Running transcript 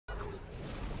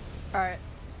Alright.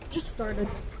 Just started.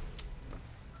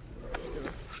 Let's do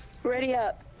this. Ready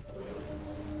up.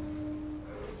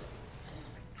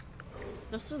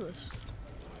 Let's do this.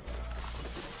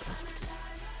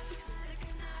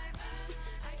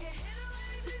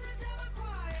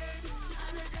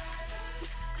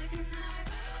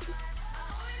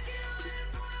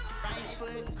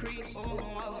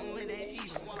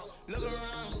 Look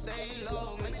around, stay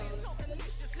low, make sure.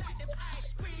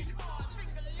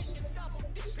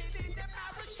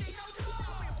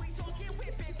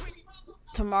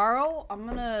 Tomorrow, I'm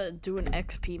gonna do an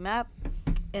XP map,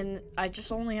 and I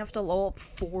just only have to level up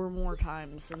 4 more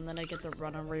times, and then I get the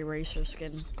Runaway Racer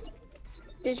skin.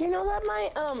 Did you know that my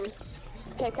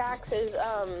pickaxe is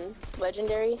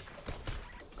legendary?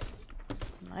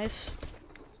 Nice.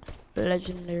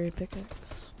 Legendary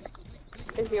pickaxe.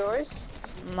 Is yours?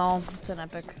 No, it's an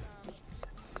epic.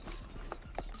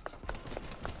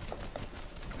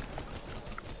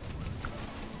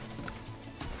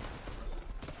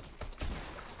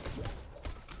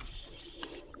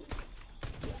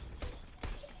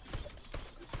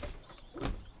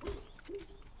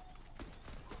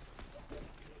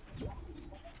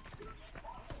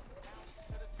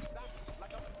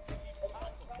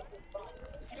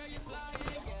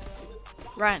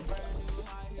 Ryan.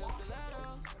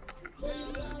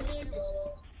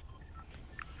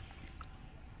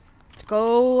 Let's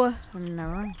go.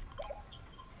 No.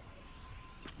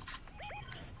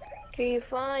 Keep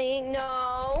flying.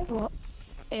 No. Well,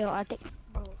 yo, I think,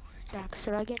 bro, Jack,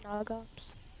 should I get nog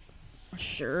ups?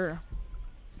 Sure.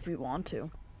 If you want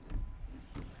to.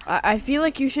 I feel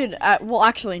like you should. Well,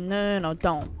 actually, no,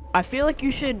 don't. I feel like you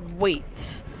should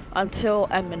wait until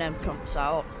Eminem comes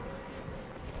out.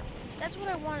 That's what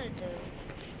I wanted to do.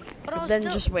 But I'll Then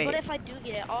still, just wait. But if I do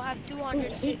get it, I'll have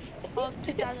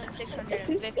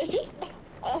 2,650.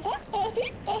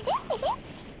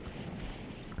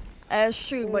 That's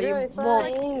true, but Really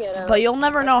flying, but you'll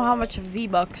never know how much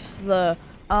V-Bucks the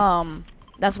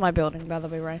that's my building, by the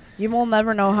way, right? You will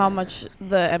never know how much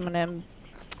the Eminem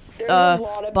There's a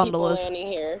lot of bundle people is. landing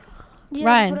here. Yeah,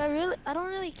 Ryan. but I don't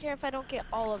really care if I don't get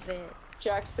all of it.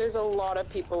 Jax, there's a lot of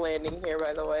people landing here,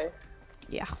 by the way.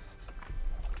 Yeah.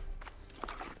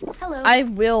 Hello. I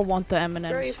will want the Eminem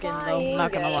Very skin though, flying.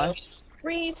 not gonna lie.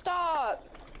 Stop!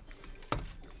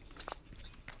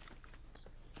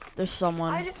 There's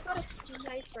someone. I just got a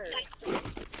sniper.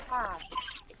 Ah.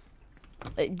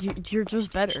 You're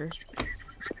just better.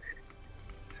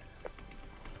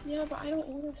 Yeah, but I don't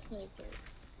want a sniper.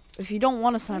 If you don't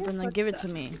want a sniper, then give it to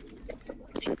me.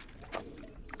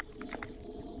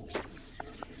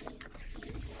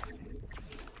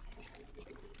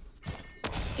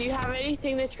 Do you have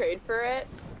anything to trade for it?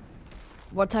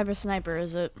 What type of sniper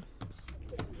is it?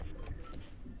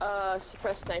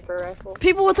 Suppressed sniper rifle.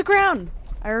 People with the crown!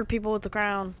 I heard people with the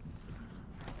crown.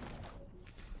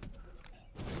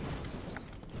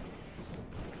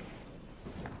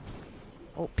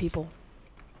 Oh, people.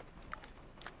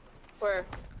 Where?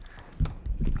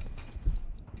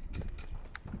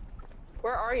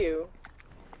 Where are you?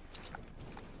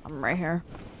 I'm right here.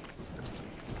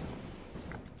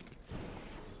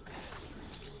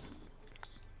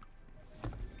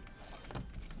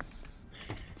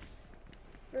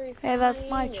 Hey, that's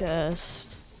my chest.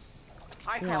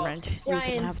 I Yeah, called. right. You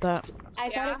Ryan. can have that. I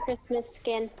got a Christmas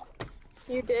skin.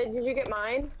 You did? Did you get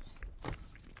mine?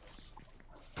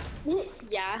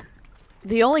 Yeah.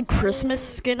 The only Christmas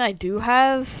skin I do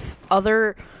have,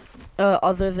 other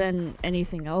than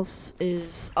anything else,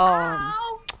 is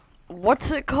Ow!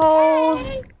 what's it called?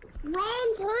 Hey!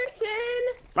 Wrong person!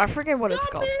 I forget what it's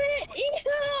Stop called. it!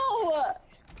 Ew!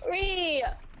 Ree!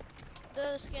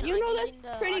 The skin, You like, know mean that's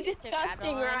the pretty artistic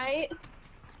disgusting, add-on. right?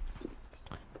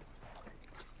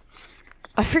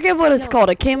 I forget what it's called.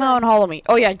 It came out on Halloween.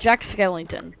 Oh yeah, Jack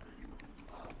Skellington.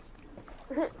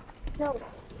 No,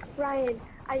 Ryan,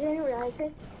 I didn't realize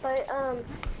it, but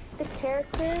the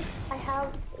character, I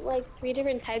have like 3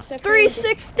 different types of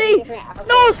 360!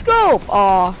 No scope!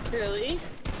 Aw. Really? Yeah,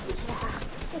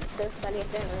 it's so funny. I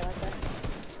didn't realize that.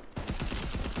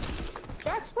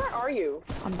 Jax, where are you?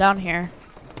 I'm down here.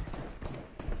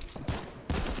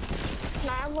 Can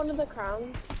I have one of the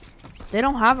crowns? They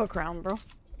don't have a crown, bro.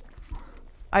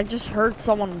 I just heard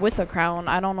someone with a crown.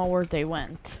 I don't know where they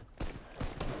went.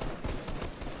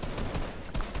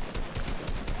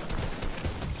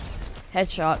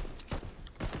 Headshot.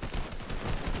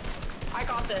 I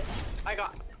got this. I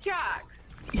got Jax.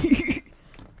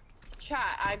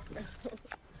 Chat.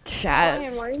 Chat.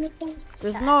 Ryan, why are you saying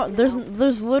There's chat no, there's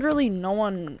now? literally no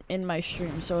one in my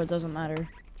stream, so it doesn't matter.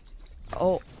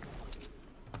 Oh.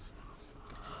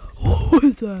 What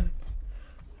is that?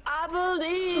 I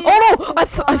believe. Oh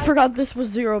I forgot this was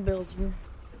 0 builds, bro.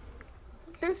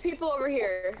 There's people over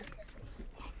here.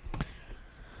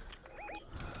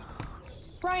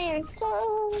 Ryan,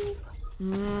 so.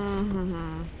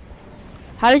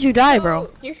 How did you die, bro?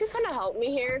 You should kind of help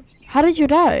me here. How did you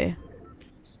die?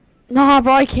 Nah,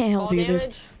 bro, I can't help Fall you.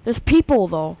 damage. There's people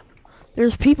though.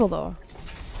 There's people though.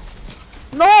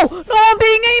 No, I'm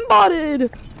being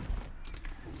aimbotted.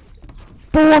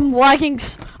 Bro, I'm lagging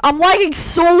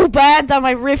so bad that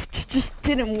my rift just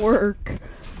didn't work.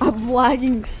 I'm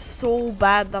lagging so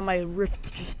bad that my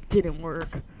rift just didn't work.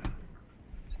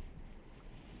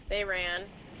 They ran.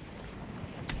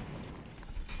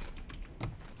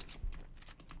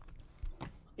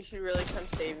 You should really come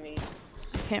save me.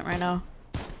 Can't right now.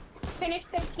 Finish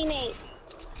 13-8.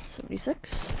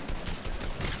 76.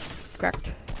 Correct.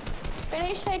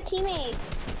 Finish 13-8.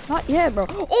 Not yet, bro.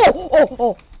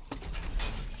 Oh.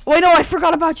 Wait, no, I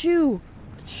forgot about you.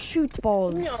 Shoot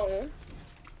balls. No.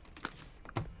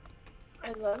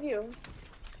 I love you.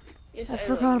 Yes, I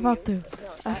forgot about the. No,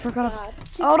 I forgot. God.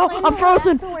 Oh no, I'm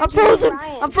frozen. I'm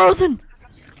frozen.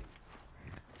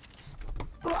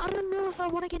 Bro, I don't know if I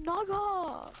want to get knocked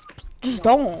off. Just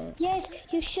don't. Yes,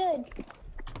 you should.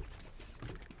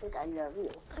 I love you.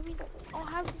 I mean, I'll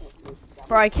have.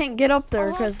 Bro, I can't get up there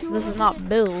I'll have because this is not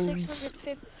builds.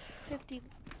 650.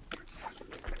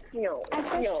 No. I've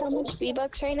got so much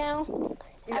V-Bucks right now.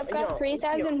 I've got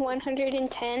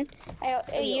 3,110.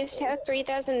 I used to have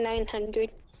 3,900.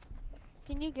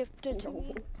 Can you gift it to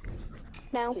me?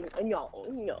 Now. No.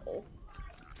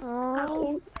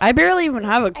 Oh. I barely even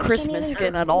have a I can't Christmas even skin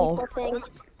give at all. people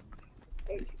things.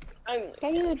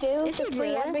 Can you do Is the it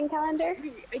free rare? advent calendar?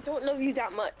 I don't love you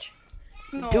that much.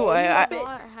 No, Do I? Stop it.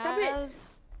 Not Stop it. have.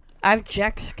 I have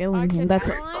Jack Skellington. That's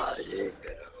a. Octagon?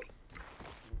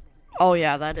 Oh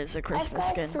yeah, that is a I've Christmas got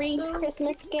skin. 3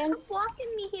 Christmas skins.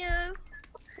 Blocking me here.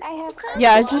 I have.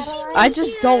 Yeah, Adeline, I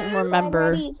just don't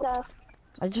remember. Margarita.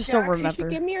 I just don't Jax, you should remember.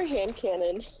 give me your hand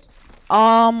cannon.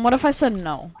 What if I said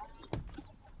no?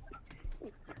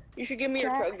 You should give me your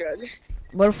Jax. drug drug.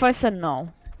 What if I said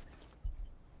no?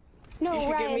 No, You should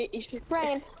Ryan. give me. You should.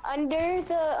 Ryan, under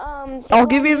the I'll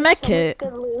give you a there's med so much kit.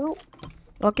 good loot.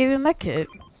 I'll give you a med kit.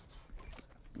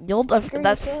 You'll that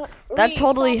Reese,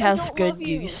 totally stop, I has don't good love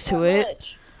you use so to it.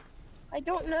 much. I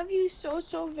don't love you so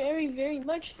very, very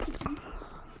much.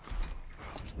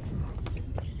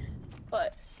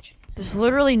 But There's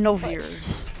literally no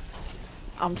viewers.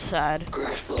 I'm sad,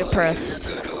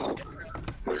 depressed.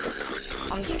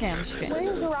 I'm just kidding.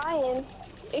 Where's Ryan?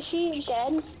 Is she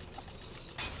dead?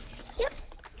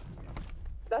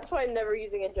 that's why I'm never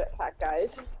using a jetpack,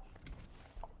 guys.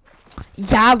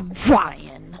 Yeah,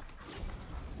 Ryan.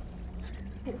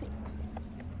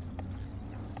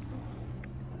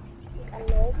 I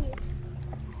love you.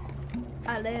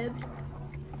 I live.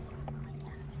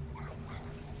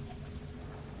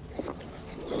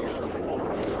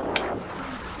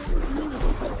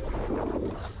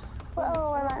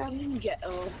 Whoa, I'm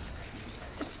Ghetto.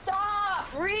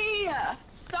 Stop, Rhea!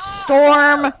 Stop!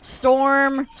 Storm.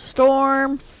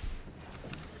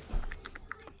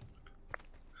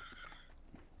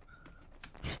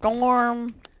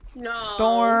 No.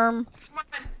 Storm.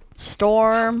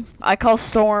 I call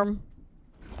Storm.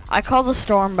 I call the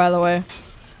Storm, by the way.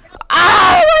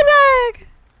 Ah, my leg!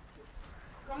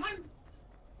 Come on.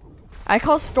 I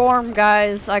call Storm,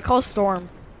 guys. I call Storm.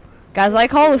 Guys, I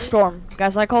call the Storm.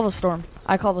 Guys, I call the Storm.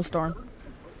 I call the Storm.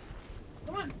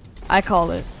 Come on. I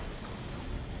call it.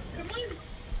 Come on.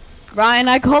 Ryan,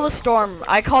 I call the Storm.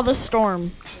 I call the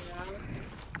Storm.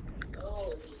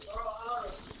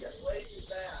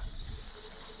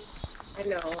 I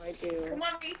know, I do. Come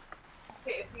on, Reese.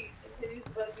 Okay, if he's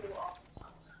let you off.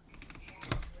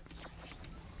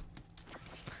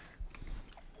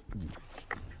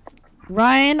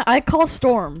 Ryan, I call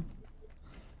Storm.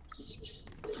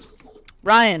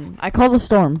 Ryan, I call the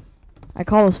Storm. I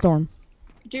call the Storm.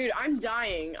 Dude, I'm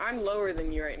dying. I'm lower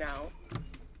than you right now.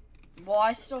 Well,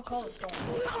 I still call the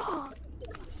Storm.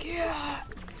 Yeah.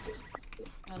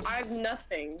 I have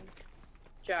nothing,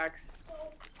 Jax.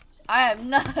 I have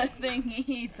nothing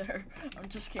either. I'm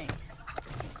just kidding.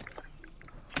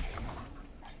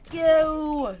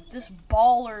 Yo, this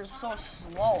baller is so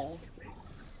slow.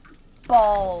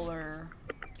 Baller.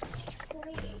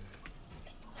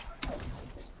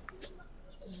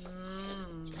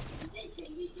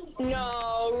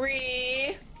 No,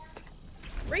 Ree,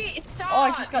 stop! Oh,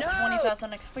 I just got no.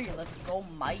 20,000 XP. Let's go,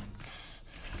 mate.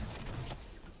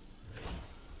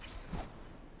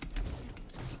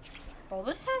 Bro,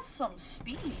 this has some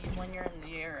speed when you're in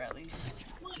the air, at least.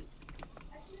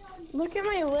 Look at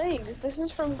my legs. This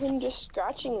is from him just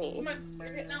scratching me.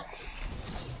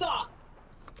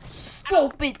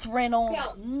 Stop it,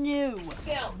 Reynolds. No.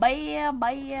 Down. Bad,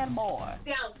 bad boy.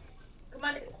 Down. Come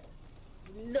on.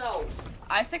 No.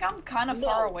 I think I'm kind of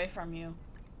far away from you.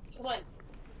 Come on.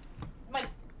 Come on.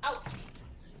 Out.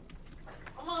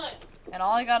 Come on. And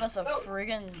all I got is a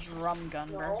friggin' drum gun,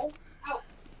 bro. No. Out.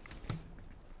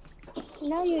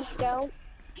 No, you don't.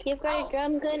 You've got a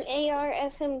drum gun, AR,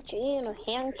 SMG, and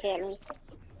a hand cannon.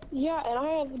 Yeah, and I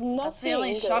have nothing. That's the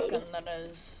only good. shotgun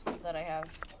that I have.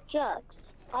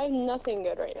 Jax, I have nothing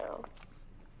good right now.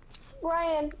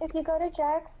 Ryan, if you go to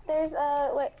Jack's, there's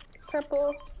a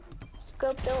purple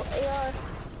scope built AR.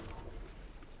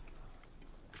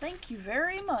 Thank you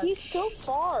very much. He's so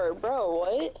far, bro.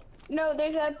 What? No,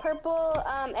 there's a purple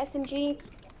SMG.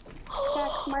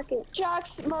 Jack's Market.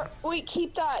 Jax, wait,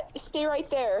 keep that. Stay right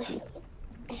there.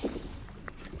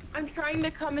 I'm trying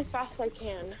to come as fast as I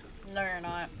can. No, you're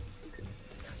not.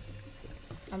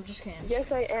 I'm just kidding.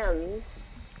 Yes, I am.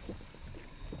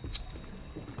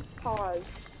 Pause.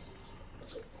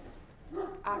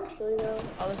 Actually, though.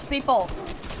 Oh, there's people.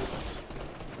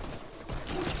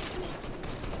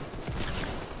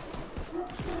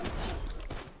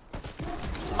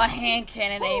 My hand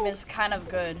cannon aim is kind of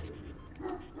good.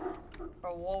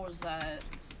 Bro, what was that?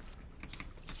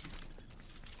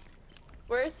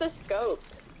 Where's the scope?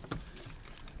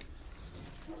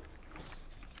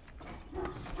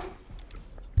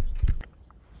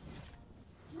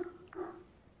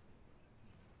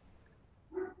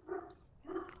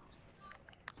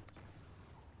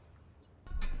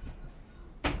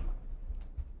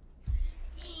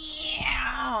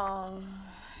 Yeah.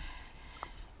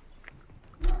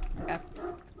 Okay.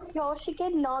 Y'all should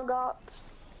get Nog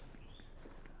Ops.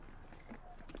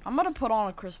 I'm gonna put on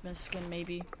a Christmas skin,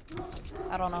 maybe.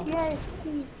 I don't know. Yes,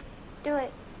 please. Do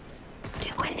it.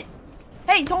 Do it.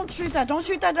 Hey, don't shoot that! Don't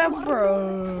shoot that, bro! I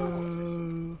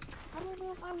don't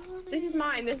know if I want it. This is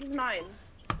mine. This is mine.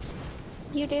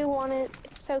 You do want it.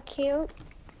 It's so cute.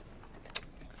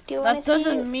 Do you want That to see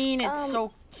doesn't it? mean it's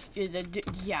so.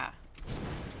 Yeah.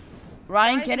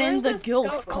 Ryan, Guys, get in where's the the golf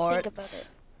scope? I'll think cart. about it.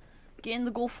 Get in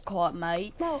the golf cart,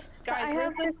 mate. No, but Guys, I where's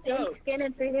have the the same scope? skin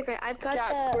in 3 different. I've got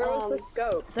Jax, where was the the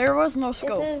scope? There was no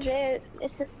scope. This is it.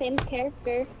 It's the same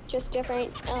character, just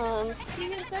different. You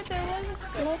even said there was a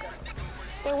scope. Look,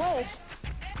 there was.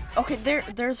 Okay,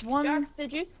 there's one. Jax,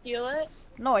 did you steal it?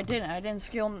 No, I didn't. I didn't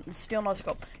steal no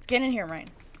scope. Get in here, Ryan.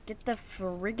 Get the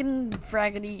friggin'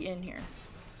 fraggedy in here.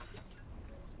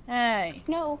 Hey.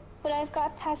 No, but I've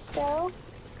got pastel,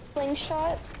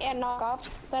 slingshot, and Nog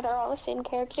Ops that are all the same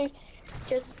character,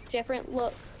 just different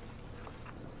look.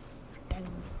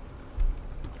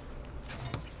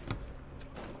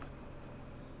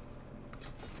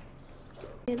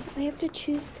 And I have to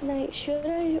choose tonight. Should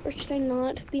I or should I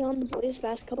not be on the boys'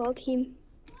 basketball team?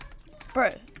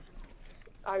 Bro,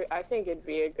 I think it'd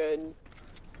be a good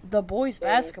the boys' thing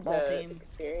basketball to team.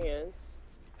 experience.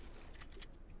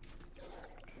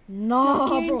 No,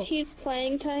 bro. Guaranteed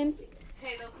playing time.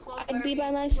 Hey, those clothes I'd be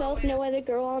by myself, no other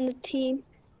girl on the team.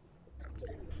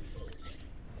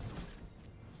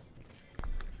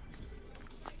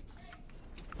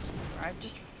 I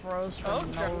just froze for Oh,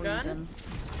 no drum gun. reason.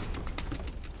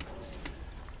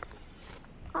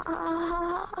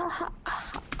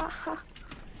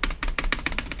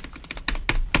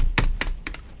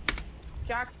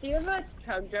 Jax, do you have a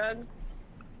chug jug?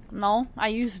 No, I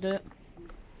used it.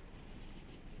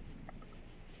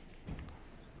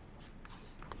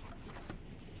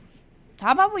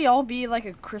 How about we all be like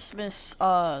a Christmas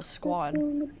squad?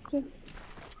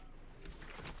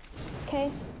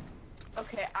 Okay.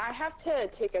 Okay, I have to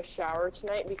take a shower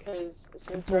tonight because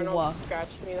since For Reynolds what?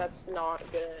 scratched me, that's not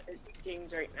gonna. It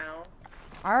stings right now.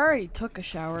 I already took a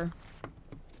shower.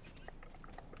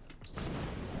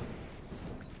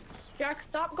 Jack,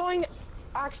 stop going.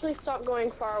 Actually, stop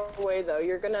going far away though.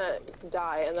 You're gonna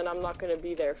die, and then I'm not gonna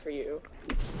be there for you.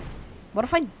 What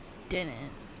if I didn't?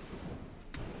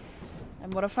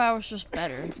 And what if I was just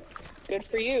better? Good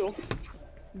for you.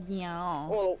 Yeah.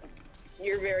 Well,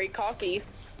 you're very cocky.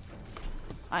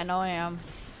 I know I am.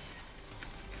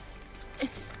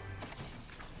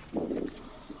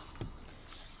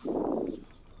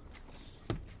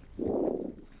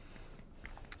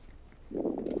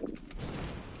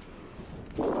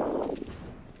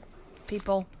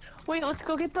 People. Wait, let's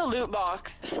go get the loot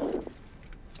box.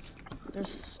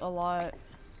 There's a lot.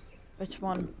 Which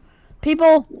one?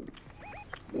 People!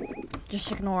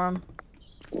 Just ignore them.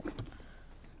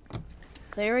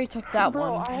 They already took that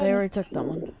Bro, one. I They have- already took that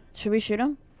one. Should we shoot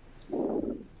him?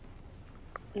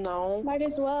 No. Might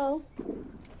as well.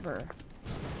 Brr.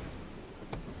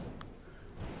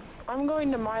 I'm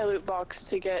going to my loot box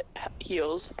to get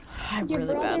heals. I Your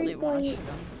really badly brother's want to going- shoot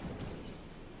him.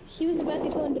 He was about to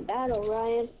go into battle,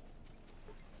 Ryan.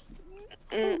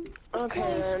 Okay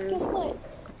Ryan, guess then. what?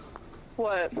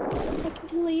 What? I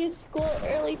can leave school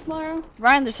early tomorrow.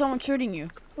 Ryan, there's someone shooting you.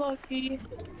 Lucky.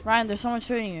 Ryan, there's someone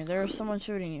shooting you. There's someone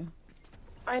shooting you.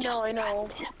 I know, I know.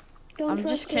 Don't I'm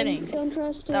trust just him. kidding. Don't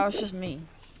trust him. That was just me.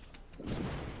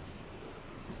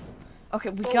 Okay,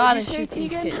 we What gotta would you say, shoot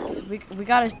these Tegan? kids.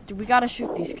 We gotta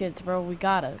shoot these kids, bro. We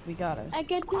gotta. I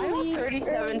get to I have leave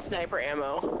 37 early. sniper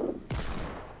ammo.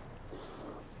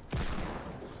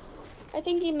 I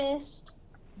think he missed.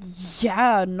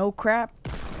 Yeah, no crap.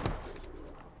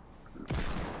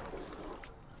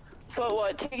 But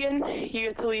what, Tegan? You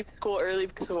get to leave school early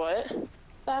because of what?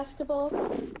 Basketball.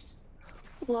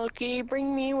 Lucky,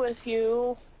 bring me with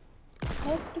you. I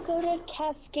have to go to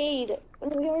Cascade.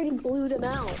 And we already blew them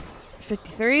out.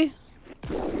 53.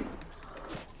 You're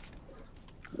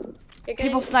People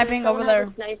getting- sniping someone over has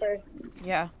a there. Sniper.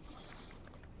 Yeah.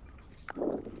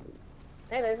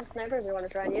 Hey, there's a sniper if you want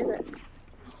to try and use it.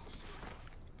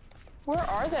 Where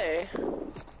are they?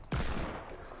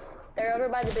 They're over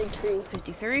by the big tree.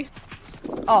 53.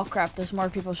 Oh crap, there's more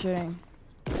people shooting.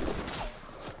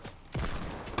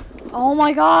 Oh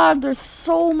my god, there's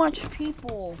so much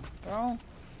people, bro.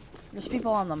 There's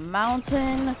people on the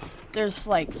mountain. There's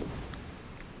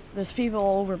people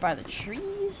over by the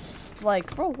trees.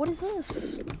 Like, bro, what is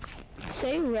this?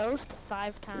 Say roast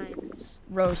 5 times.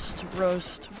 Roast,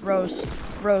 roast, roast,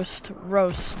 roast,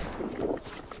 roast.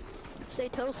 Say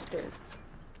toaster.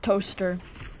 Toaster.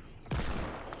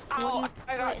 Ow,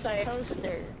 I got Say sniped.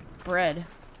 toaster. Bread.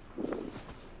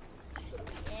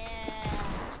 Yeah.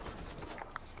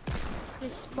 You're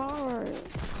smart.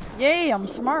 Yay, I'm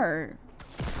smart.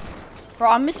 Bro,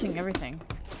 I'm missing everything.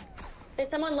 There's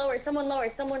someone lower, someone lower,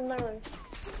 someone lower.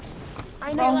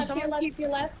 I To know, your left, to someone your left, keep- to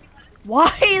your left.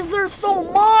 Why is there so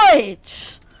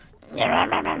much?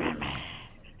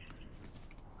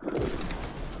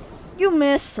 You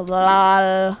missed,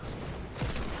 lol.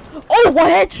 Oh,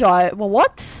 what headshot? Well,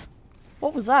 what?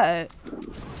 What was that?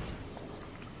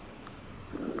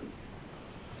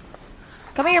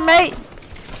 Come here, mate.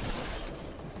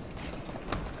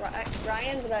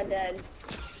 Ryan's about dead.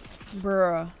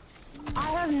 Bruh. I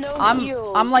have no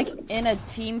heals. I'm like in a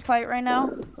team fight right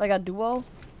now, like a duo,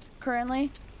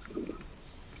 currently.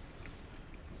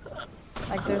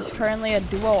 Like there's currently a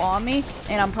duo on me,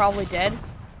 and I'm probably dead.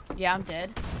 Yeah, I'm dead.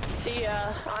 See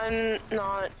ya. I'm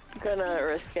not gonna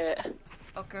risk it.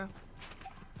 Okay.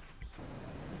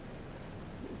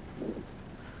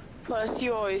 Plus,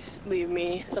 you always leave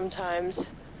me sometimes.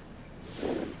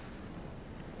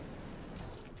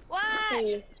 What?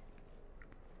 Hey.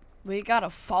 We gotta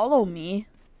follow me.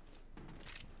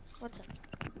 What's up?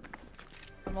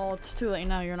 Well, it's too late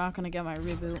now. You're not gonna get my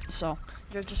reboot, so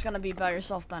you're just gonna be by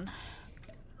yourself then.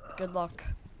 Good luck.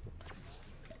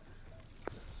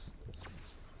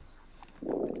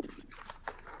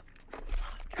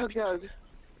 Jug.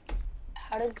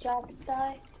 How did Jax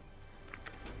die?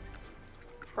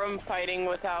 From fighting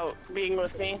without being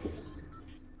with me.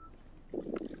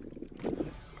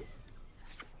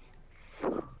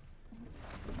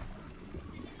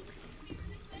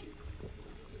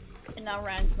 And now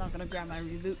Ryan's not gonna grab my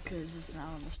reboot because it's now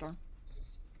in the store.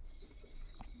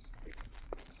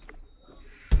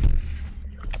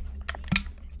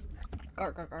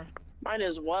 Gar, gar, gar. Might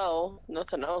as well.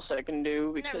 Nothing else I can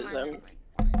do because never mind.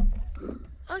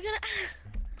 I'm gonna.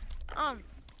 Can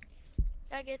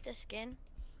I get the skin?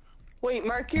 Wait,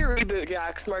 mark your reboot,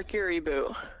 Jax. Mark your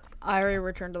reboot. I already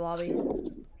returned to lobby.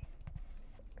 'Cause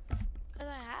I've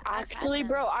had Actually, them.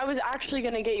 bro, I was actually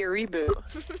gonna get your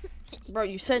reboot. Bro,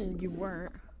 you said you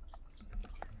weren't.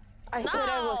 I said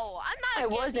I was. No, I'm not. I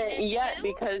giving wasn't it yet to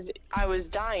you. because I was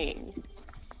dying.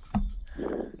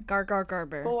 Gar, gar, gar,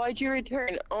 bear. But why'd you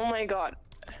return? Oh my god.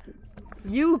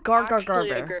 You gar, gar, gar,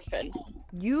 Actually a bear. griffin.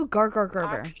 You gar, gar, gar,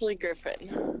 bear. Actually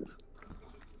griffin.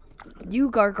 You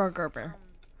gar, gar, gar, bear.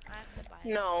 I have to buy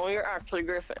it. No, you're actually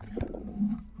griffin.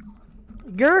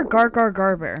 You're gar, gar,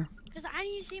 gar, bear. Cause I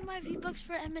didn't see my V-Bucks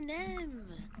for Eminem.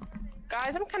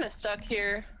 Guys, I'm kind of stuck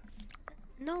here.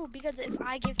 No, because if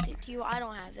I gift it to you, I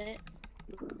don't have it.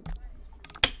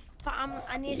 But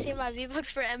I need to see my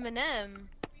V-Bucks for Eminem.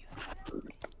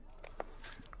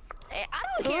 Hey, I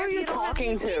don't Who care are if you you don't have talking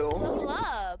these things, to? level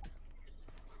up.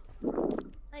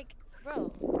 Like,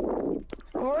 bro,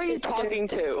 Who are you Sister. talking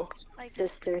to? like,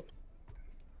 Sister. too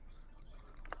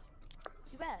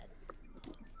bad.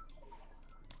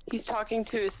 He's talking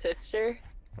to his sister.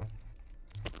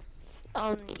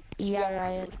 Yeah,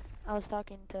 Ryan. I was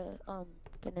talking to,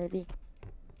 Kennedy.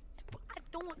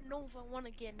 don't know if I want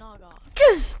to get Naga.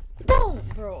 Just don't,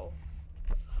 bro.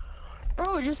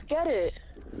 Bro, just get it.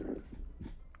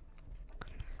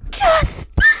 Just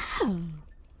don't.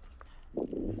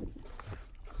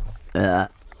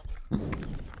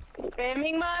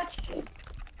 Spamming much?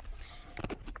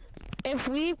 If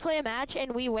we play a match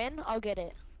and we win, I'll get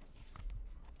it.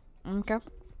 Okay.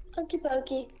 Okie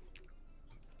pokey.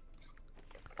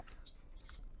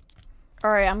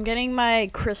 Alright, I'm getting my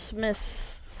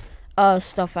Christmas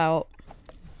stuff out.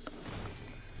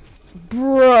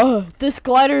 Bruh, this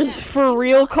glider's for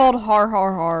real called Har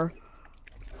Har Har.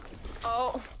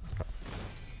 Oh.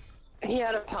 He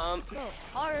had a pump.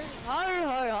 Har, har,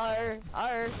 har, har,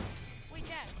 har. Wait,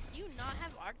 Jack, do you not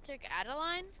have Arctic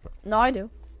Adeline? No, I do.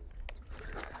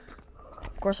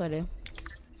 Of course I do.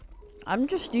 I'm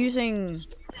just using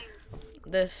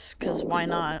this, cause why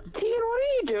not? Tegan, what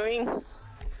are you doing?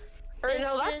 Or This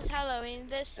no, is Halloween.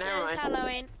 This Never is mind.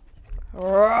 Halloween.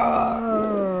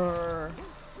 Roar.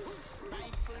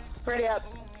 Pretty up.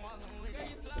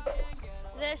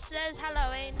 This is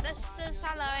Halloween. This is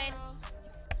Halloween.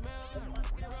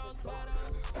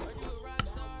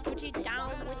 Put you down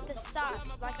with the socks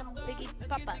like I'm Biggie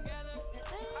Papa.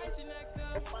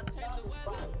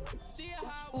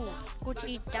 Ooh,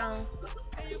 Gucci down.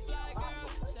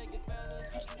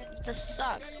 The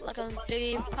socks like I'm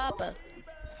Biggie Papa.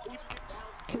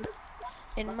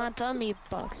 In my tummy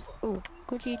box. Ooh,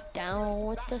 Gucci down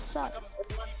with the socks.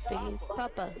 Biggie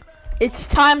Papa. It's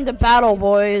time to battle,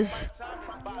 boys.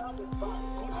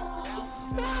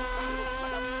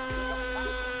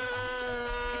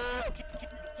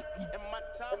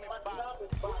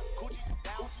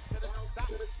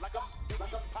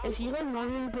 If you don't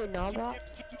want to do Naga,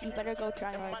 you better go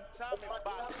try hard.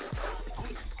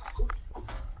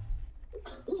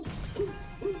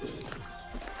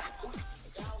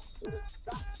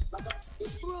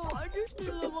 Bro, I just need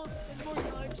a little more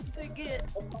time to get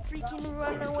freaking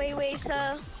runaway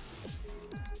Wesa.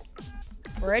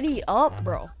 Ready up,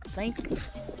 bro. Thank you.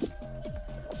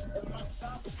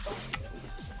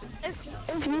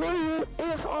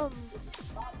 If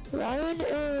Ryan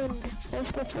and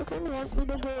if the freaking want me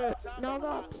to get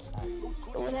Noggops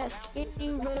with that skin,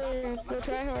 you better go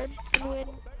try hard and win.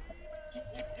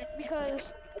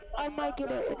 Because I might get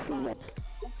it if we win.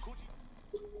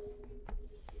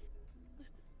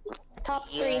 Top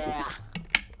three.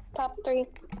 Top three.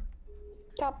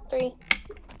 Top three.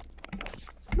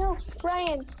 No,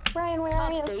 Ryan. Ryan, where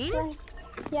are you? Top three? Ryan.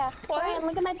 Yeah. What? Ryan,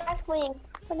 look at my back bling.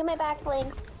 Look at my back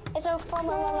bling. It's a follow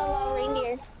la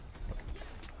reindeer.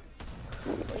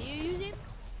 What are you using?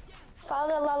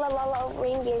 Follow la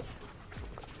reindeer.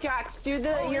 Jax, do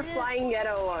the your flying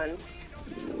ghetto one.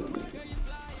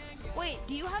 Wait,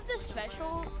 do you have the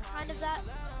special kind of that?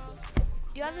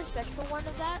 Do you have the special one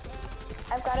of that?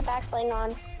 I've got a back bling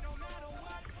on.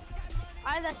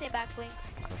 I have that same back bling.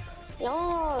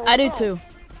 No. I do no. too.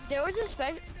 There was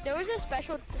a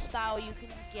special style you can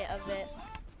get of it.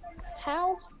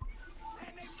 How?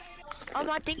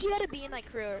 I think you had to be in like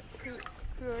crew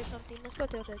or something. Let's go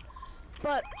to it.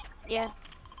 But yeah.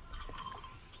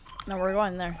 No, we're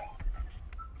going there.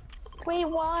 Wait,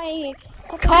 why?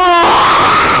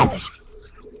 Cause!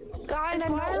 Guys,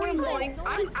 why are we going?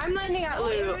 I'm landing at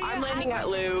loot. I'm landing at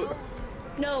loot.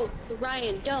 No,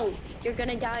 Ryan, don't. You're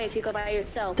gonna die if you go by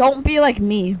yourself. Don't be like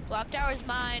me. Block tower's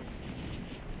mine.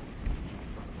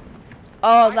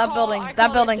 Oh, I that call- building, I that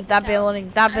call building, this that town.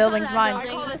 building, that building's that mine.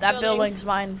 building. I call this That building. building's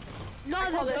mine. No,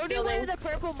 call the this building building. with the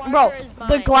purple marker Bro, is mine.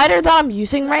 the glider that I'm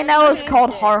using right now is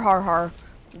called Har Har Har.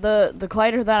 The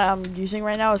glider that I'm using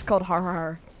right now is called Har Har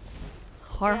Har.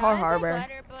 Har Har Harbor.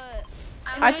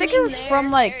 I think it was from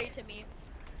like,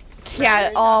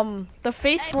 yeah, the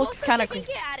face looks kind of creepy.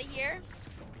 creepy. Get out of here.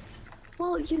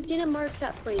 Well, you didn't mark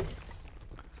that place.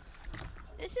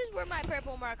 This is where my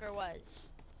purple marker was.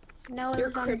 No, it Your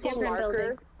was on a crippled different marker.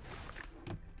 building.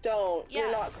 Don't. You're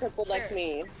Yeah, not crippled like sure.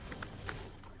 me.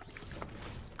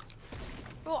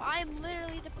 Bro, I'm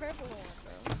literally the purple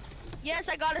one, bro. Yes,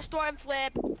 I got a storm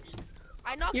flip.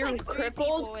 I knocked You're like 3 crippled?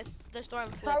 people with the storm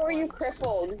flip. How are you once.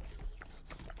 crippled?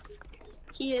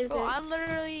 He isn't. Bro,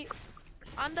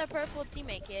 I'm the purple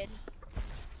teammate kid.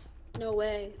 No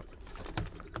way.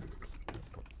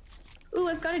 Ooh,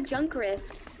 I've got a junk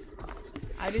rift.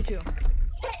 I do too.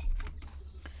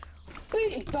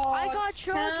 Wait, dog. I got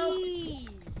chuggies.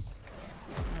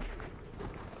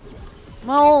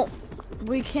 Well,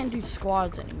 we can't do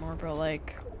squads anymore, bro.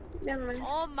 Like, Never mind.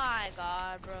 Oh my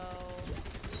god, bro.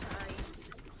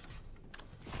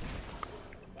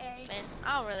 Man,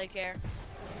 I don't really care.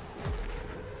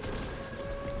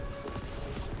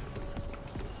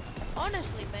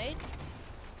 Honestly, mate.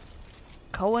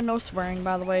 Cohen, no swearing,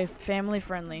 by the way. Family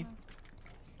friendly.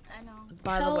 I know.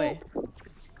 By the way.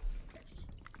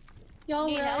 Y'all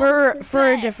Need were help?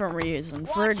 For a different reason.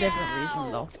 For a Watch different reason,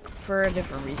 out. though. For a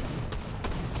different reason.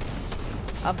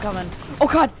 I'm coming. Oh,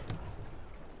 God!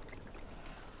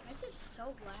 Why is it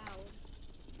so loud?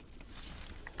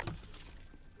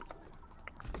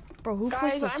 Bro, who Guys,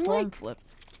 placed a I'm storm like- flip?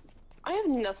 I have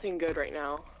nothing good right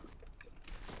now.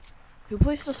 Who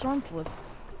placed a storm flip?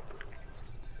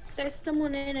 There's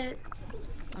someone in it.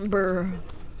 Brr.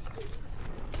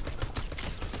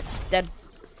 Dead.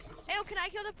 Hey, can I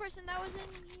kill the person that was in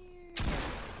here?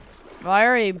 Well, I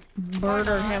already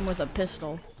murdered him with a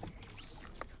pistol.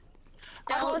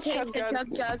 Don't take the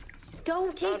chug jug.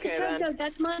 Don't take Okay, the chug then. jug.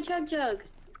 That's my chug jug.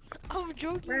 I'm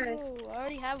joking. Right. No, I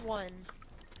already have one.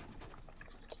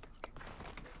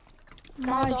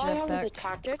 My Guys, all I have is a jetpack.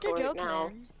 tactical That's a right joke, now.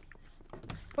 man.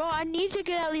 Bro, I need to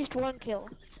get at least 1 kill.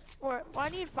 Or, well, I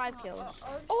need 5 kills.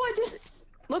 Oh,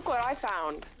 look what I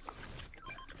found.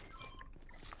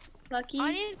 Lucky.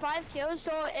 I need 5 kills,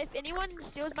 so if anyone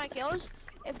steals my kills,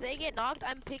 if they get knocked,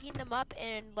 I'm picking them up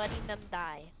and letting them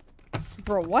die.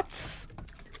 Bro, what?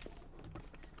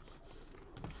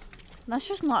 That's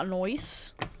just not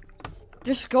noise.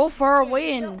 Just go far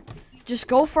away and just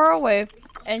go far away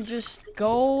and just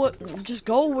go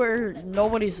where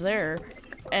nobody's there.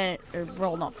 And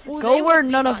well, no, Ooh, go they where would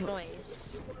be none not of. noise.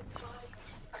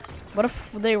 What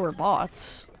if they were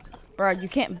bots? Bro, you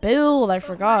can't build. I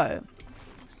forgot.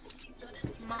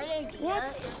 My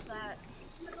idea is that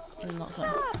Nothing.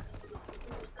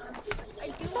 I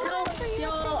do Help,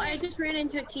 y'all! I just ran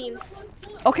into a team.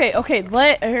 Okay,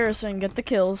 let Harrison get the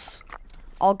kills.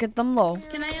 I'll get them low.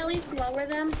 Can I at least lower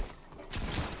them?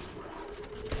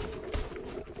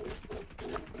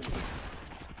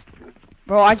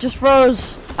 Bro, I just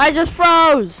froze. I just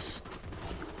froze.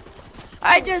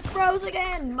 I just froze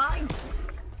again. Mites.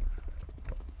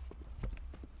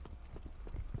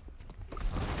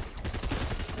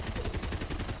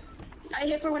 I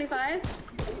hit for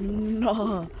 25.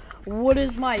 No. What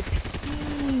is my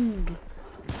ping?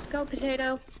 Go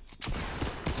potato.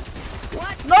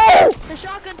 What? No! The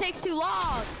shotgun takes too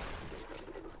long.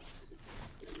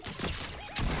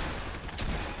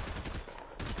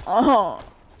 Oh.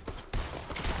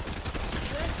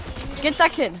 Get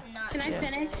that kid. Can I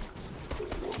finish?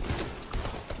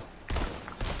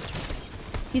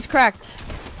 He's cracked.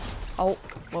 Oh,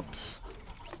 whoops.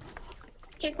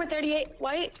 Kick for 38.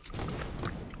 White.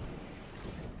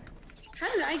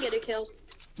 How did I get a kill?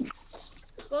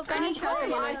 Well, if I need How am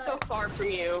shotgun. I so far from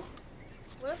you?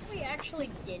 what if we actually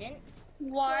didn't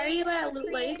Why are you at play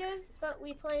loot lake? creative, but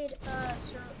we played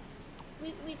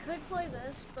we could play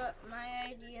this, but my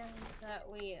idea is that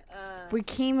We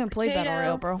came and played Battle Potato.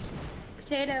 Royale, bro.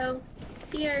 Potato.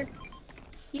 Here.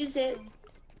 Use it.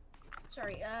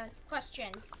 sorry,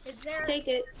 question. Is there Take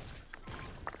it.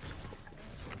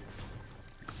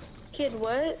 Kid,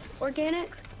 what? Organic?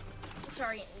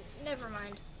 sorry, never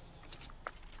mind.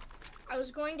 I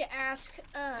was going to ask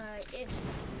if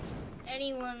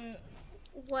anyone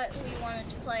what we wanted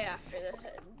to play after this.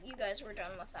 You guys were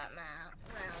done with that round.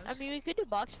 I mean, we could do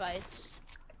box fights.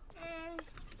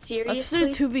 Seriously?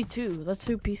 Let's do 2v2. Let's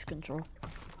do peace control.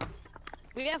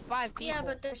 We have 5 people. Yeah,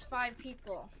 but there's 5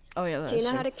 people. Oh yeah, Do that's you know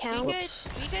true. how to count? we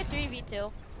could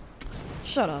 3v2.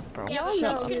 Shut up, bro. Yeah, but Y'all peace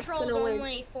know it's control's gonna win.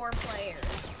 only 4 players.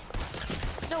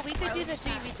 No, we could do the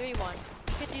 3v3 one.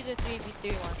 We could do the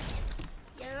 3v3 one.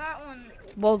 Yeah, that one.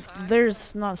 Well,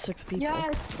 there's not 6 people.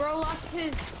 Yes, bro lost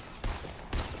his.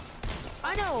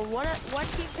 I know, one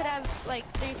team could have like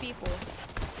 3 people.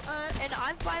 And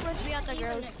I'm fine with being on the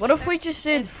girls. What if we just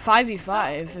did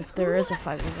 5v5 if there is a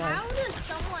 5v5? How does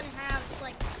someone have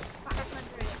like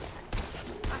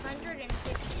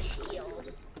 150 shield?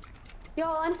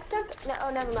 Yo, I'm stuck. No, oh,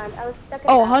 never mind. I was stuck.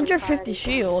 Oh, 150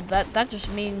 shield. That just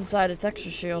means that it's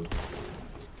extra shield.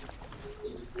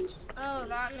 Oh,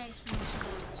 that makes more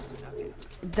sense. Okay.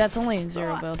 That's only in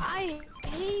 0 Bro, build. I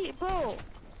hate, bro.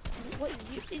 What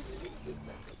you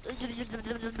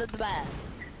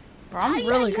Bro, I'm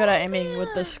really good at aiming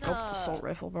with this scoped assault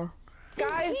rifle, bro.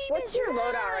 Guys, what's your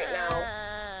loadout right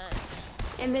now?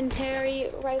 Inventory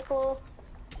rifle.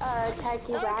 Tag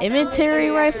team rack. Inventory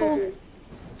rifle?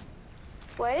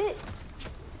 What?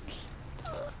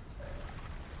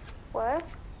 What?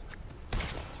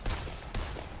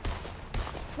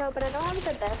 No, but I don't have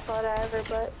the best loadout ever,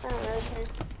 but I don't really care.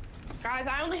 Guys,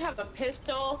 I only have a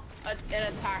pistol and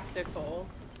a tactical.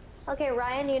 Okay,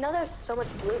 Ryan, you know there's so much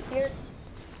loot here?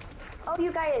 Oh,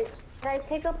 you guys, can I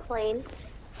take a plane?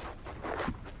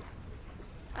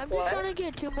 I'm just What? trying to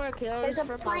get 2 more kills There's a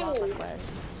for my lava plane. quest.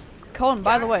 Colin,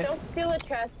 by the way. Don't steal a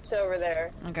chest over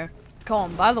there. Okay.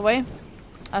 Colin, by the way,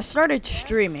 I started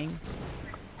streaming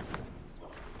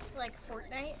Like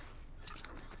Fortnite?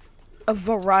 a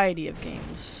variety of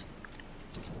games.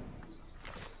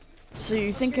 So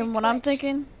you thinking what I'm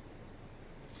thinking?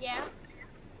 Yeah.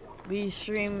 We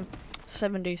stream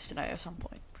 7 days tonight at some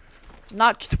point.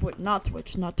 Not Twitch,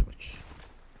 not Twitch.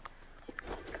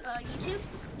 YouTube?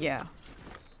 Yeah,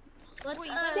 Let's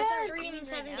guys stream stream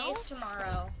 7 right days now?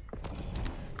 tomorrow.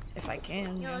 if I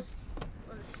can. You know, Yeah.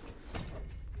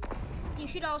 you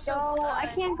should also. No, I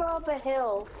can't go up a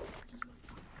hill.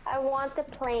 I want the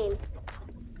plane.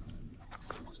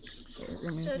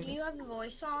 So do you have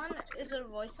voice on? Is it a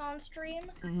voice on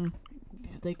stream?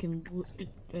 They can.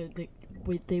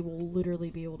 They will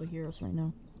literally be able to hear us right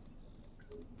now.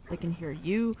 They can hear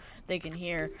you. They can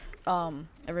hear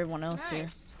everyone else here.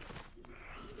 Nice.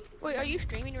 Wait, are you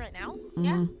streaming right now?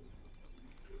 Yeah.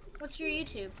 What's your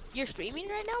YouTube? You're streaming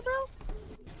right now, bro?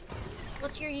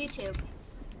 What's your YouTube?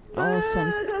 I'll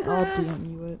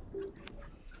DM you it.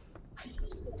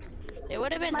 It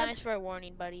would have been nice for a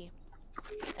warning, buddy.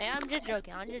 Hey, I'm just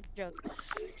joking.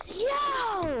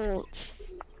 Yo!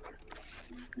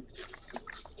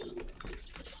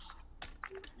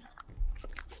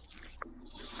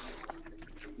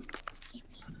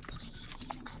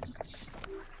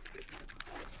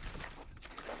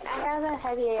 I have a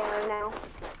heavy AR now.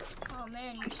 Oh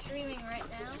man, you're streaming right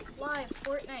now? Live,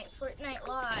 Fortnite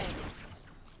live.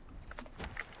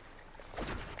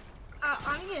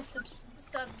 I'm gonna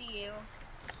sub to you.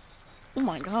 Oh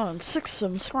my god, 6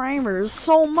 subscribers,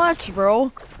 so much,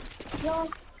 bro. No,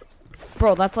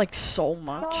 Bro, that's like so no, I'm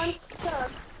much. stuck.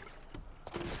 That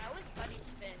was Buddy's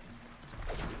spin.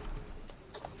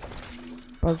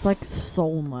 Bro, it's like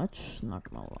so much. Not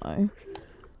gonna lie.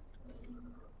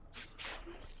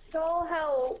 No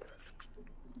help.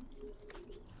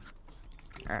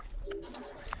 Alright.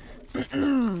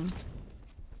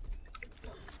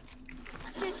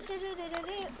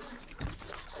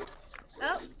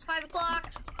 Oh, 5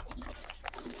 o'clock.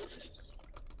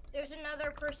 There's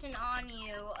another person on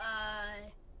you.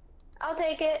 I'll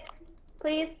take it,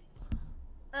 please.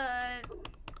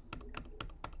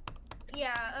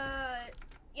 Yeah.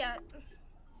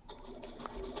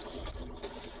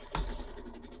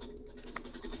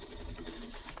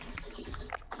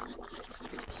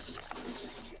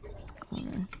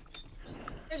 Okay.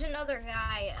 There's another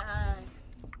guy.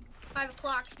 5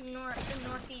 o'clock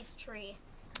northeast tree.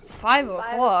 5 5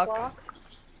 o'clock?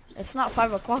 It's not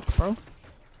 5 o'clock, bro.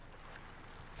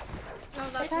 No,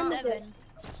 that's time not. is it?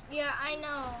 Yeah, I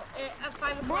know. At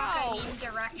 5 o'clock, I Bro, need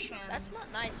directions. That's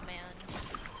not nice, man.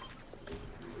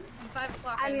 At 5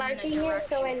 o'clock, I'm I marking need a it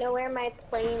so I direction. know where my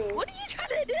plane is. What are you trying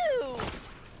to do?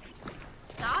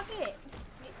 Stop it.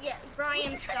 Yeah,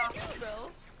 Brian, stop.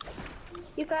 Bro?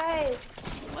 You guys,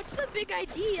 What's the big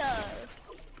idea?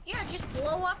 Yeah, just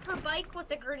blow up her bike with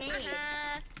a grenade.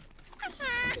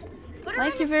 Put her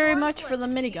Thank in you a very storm much flip for the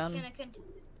if she's minigun.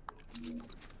 gonna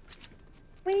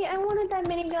wait, I wanted that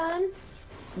minigun.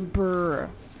 Brr.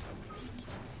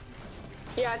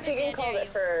 Yeah, I think I called it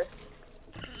first.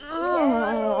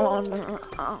 Oh, no.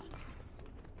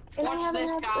 And I Watch have this,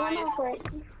 enough guys. ammo for it.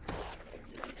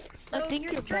 So think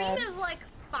your you're stream bad. is like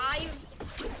 5,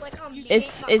 like a minute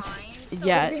It's, behind. So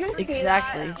yeah, if you're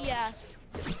exactly. Yeah.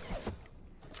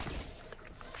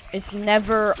 It's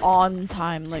never on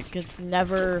time. Like, it's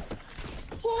never,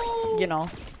 you know,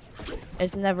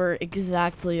 it's never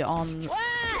exactly on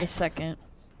the second.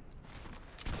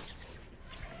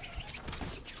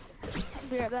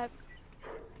 Be right back.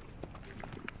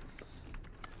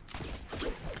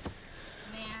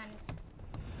 Man,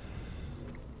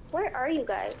 Where are you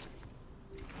guys?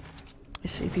 I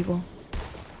see people.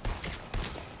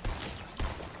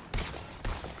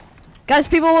 Guys,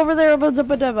 people over there.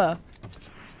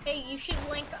 hey, you should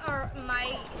link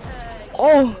my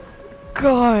Oh,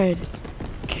 God.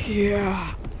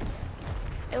 Yeah.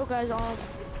 Yo, guys,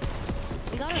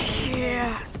 we gotta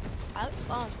Yeah.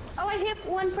 Oh, I hit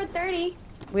one for 30.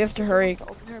 We have to hurry.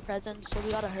 open her presents, so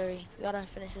we gotta hurry. We gotta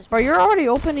finish this. Bro, you're already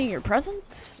opening your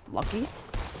presents? Lucky.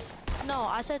 No,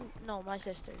 I said no, my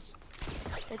sister's.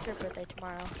 It's her birthday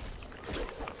tomorrow.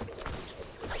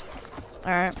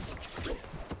 Alright.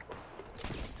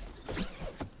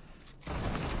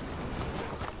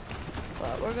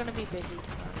 But we're gonna be busy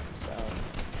tomorrow, so.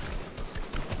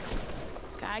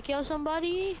 Can I kill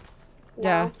somebody?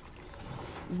 Yeah.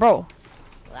 Bro.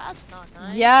 That's not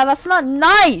nice. Yeah, that's not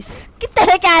nice. Get the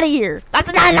heck out of here.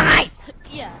 That's not nice.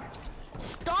 Yeah.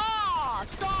 Stop!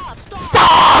 Stop! Stop!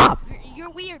 Stop! You're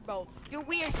weird, bro. You're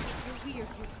weird. You're weird.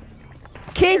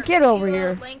 Kid, get over you,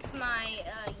 here. Link my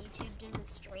YouTube to the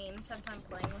stream since I'm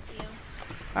playing with you.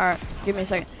 Alright, give me a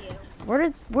second. To you.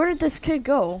 Where did this kid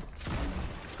go?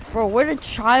 Bro, where did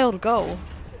child go?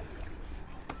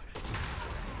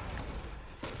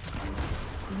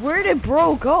 Where did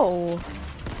bro go?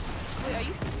 Wait, are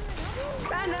you?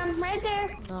 Found him right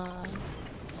there. Nah.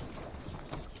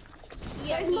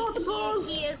 Yeah, There's multiples.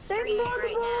 he is There's streaming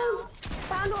right now. multiples.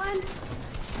 Found one.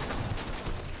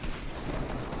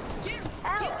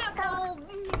 Get that ball.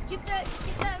 Get that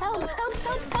Help, ball. help,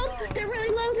 help, help. They're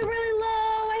really low. They're really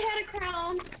low. I had a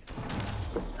crown.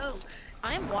 Oh,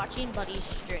 I'm watching Buddy's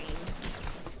stream.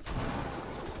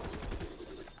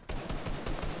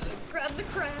 grab the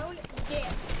crown. Dip.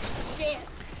 Dip.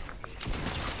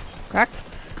 Cracked.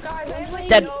 Guys, I have like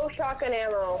Dead. no shotgun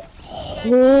ammo.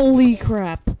 Holy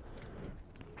crap.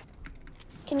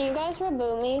 Can you guys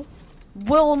reboot me?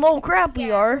 Well, no crap we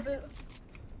Yeah, are. reboot.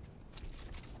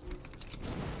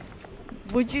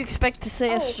 Would you expect to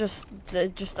say us Oh.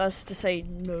 just us to say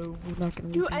no? We're not gonna.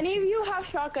 Do reboot any of you. you have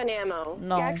shotgun ammo?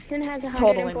 No, Jackson has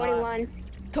Totally not. 141.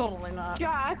 totally not.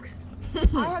 Jax,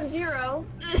 I have 0.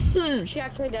 She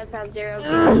actually does have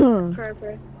 0.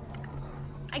 Purple.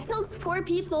 I killed 4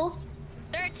 people.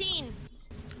 13.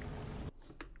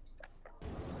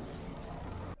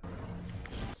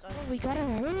 Oh, we gotta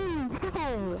move.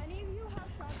 Any of you have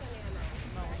shotgun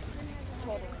ammo?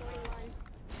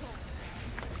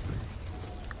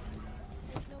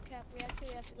 There's no cap. We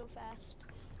actually have to go fast.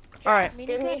 All right.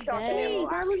 Give me shotgun Hey, ammo.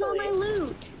 that was all my actually.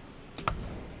 loot.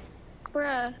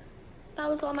 Bruh. That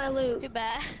was all my loot. Too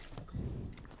bad.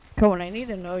 Cohen, I need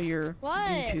to know your What?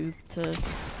 YouTube to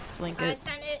link I it.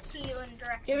 sent it to you in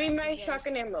direct Give me my messages.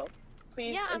 shotgun ammo,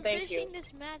 please, Yeah, I'm and thank finishing you.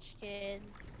 this match, kid.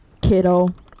 Kiddo,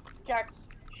 Jax,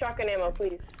 shotgun ammo,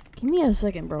 please. give me a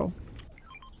second, bro.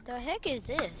 The heck is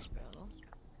this, bro?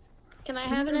 Can I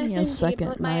have an Give me a SMG second,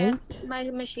 with my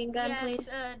machine gun, Yeah, please?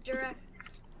 it's direct.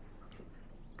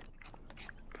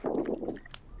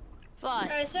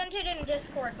 Five, I sent it in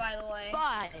Discord, by the way.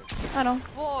 5, I know.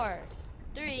 4,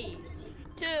 3,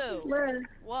 2, Bruh.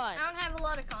 1. I don't have a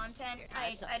lot of content.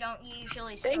 I don't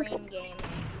usually stream Thanks. games.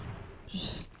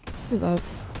 Just do that.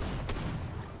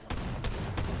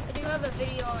 I do have a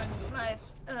video on my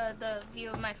the view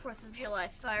of my 4th of July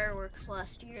fireworks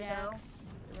last year, though.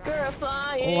 You're a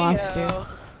flying Last girl. year.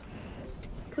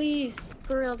 Please,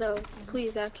 for real though.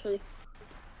 Please, actually.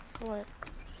 What?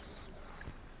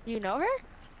 Do you know her?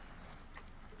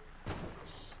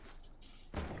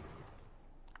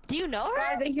 Do you know her?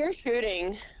 Guys, I hear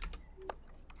shooting.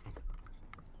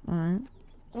 All right.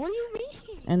 What do you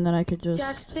mean? And then I could just.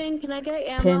 Jackson, can I get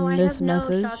ammo? pin I this have no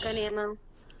message. shotgun ammo.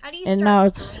 How do you And start now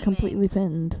it's streaming? completely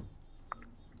pinned.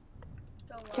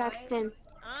 Go live? Jackson.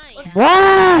 Let's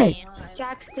What?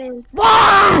 Jackson,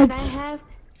 What? can I have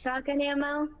shotgun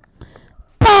ammo?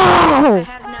 I Oh!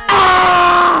 have none.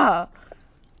 Ah!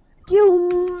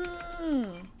 You.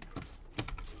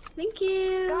 Thank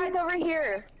you. Guys, over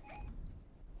here.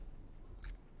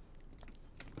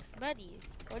 Buddy,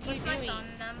 what are you What's my doing? phone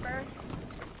number?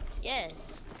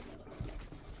 Yes.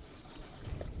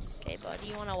 Okay, buddy,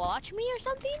 you wanna watch me or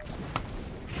something?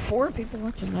 4 people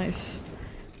watching. Nice.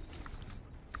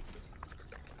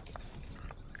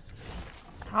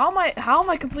 How am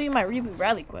I completing my reboot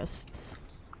rally quests?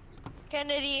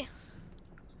 Kennedy,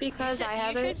 Because I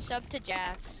have you it. should sub to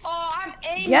Jax. Oh, I'm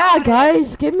aiming. Yeah,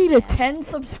 guys, get me to 10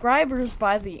 subscribers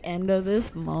by the end of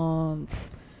this month.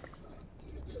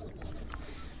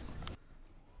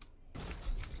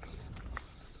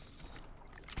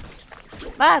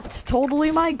 That's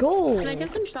totally my goal. Can I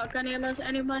get some shotgun ammo to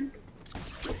anyone?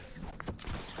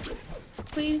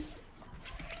 Please?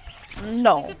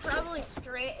 No, You could probably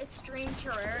stream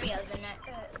Terraria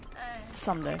the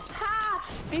someday. Ha!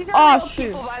 These are Oh, real shoot.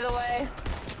 people, by the way.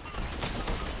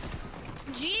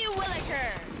 Gee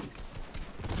Willikers!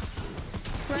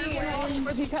 See, we're all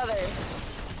with each other.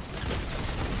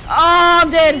 Oh,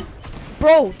 I'm dead.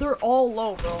 Bro, they're all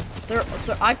low, bro.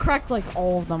 I cracked like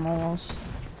all of them almost.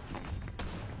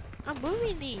 I'm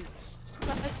moving these. I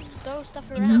can throw stuff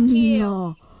It's around. up to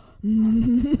you.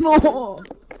 No. No.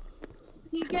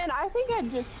 Tegan, I think I'd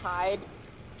just hide.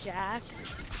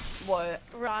 Jax, What?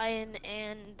 Ryan,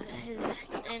 and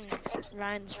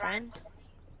Ryan's friend.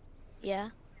 Yeah.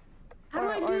 How do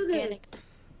I do this? Organic.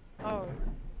 Oh.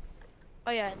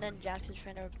 Oh yeah, and then Jackson's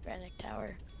friend Organic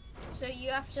Tower. So you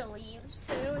have to leave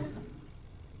soon?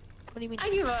 What do you mean? I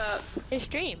give up. His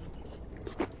stream.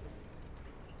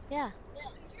 Yeah.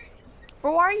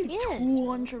 Bro, why are you Yes.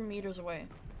 200 meters away?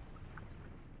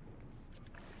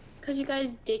 Because you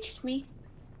guys ditched me.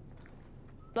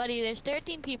 Buddy, there's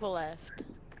 13 people left.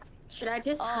 Should I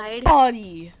just hide?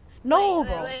 Buddy. No, Wait,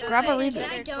 bro. wait, Grab a wait, reboot.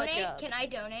 Can I Clutch donate? up. Can I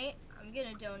donate? I'm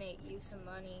gonna donate you some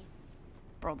money.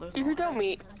 Bro, there's You no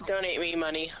could donate me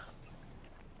money.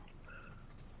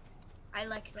 I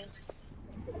like this.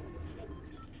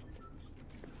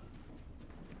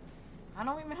 I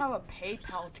don't even have a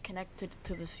PayPal connected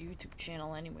to this YouTube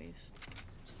channel anyways.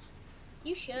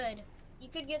 You should. You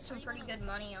could get some pretty good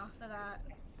money off of that.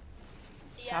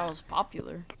 If I was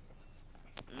popular.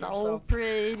 No. You're so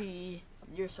pretty.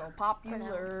 You're so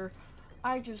popular.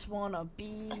 I just wanna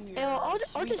be your I'll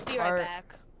just be right sweetheart.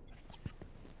 back.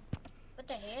 What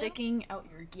the hell? Sticking out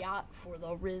your yacht for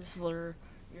the Rizzler.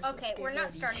 You're so Okay, we're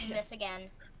not scared. starting this again.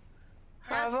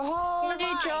 Have a holly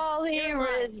jolly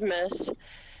Christmas.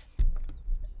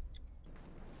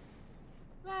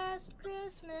 Last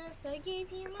Christmas, I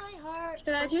gave you my heart.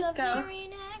 Should I but just the go? very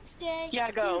next day,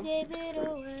 Yeah, go. you gave it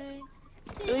away.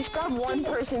 At least grab one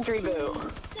person's reboot.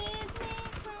 To save me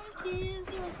from tears,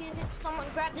 you'll give it to someone.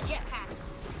 Grab the jetpack.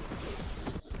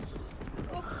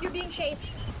 Oh, you're being chased.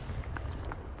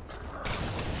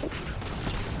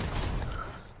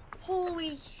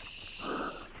 Holy.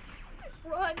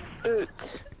 Run.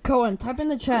 Oot. Cohen, type in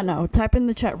the chat now. Type in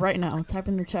the chat right now. Type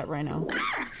in the chat right now.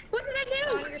 What did I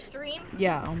do? On your stream?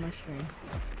 Yeah, on my stream.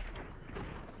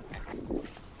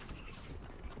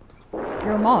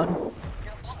 You're a mod.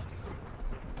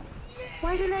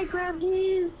 Why did I grab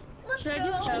his? Let's Should I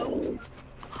just go. go?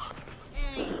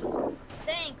 Nice.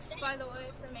 Thanks, by the way,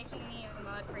 for making me a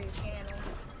mod for your channel.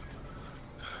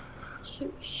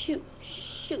 Shoot, shoot,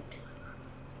 shoot.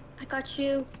 I got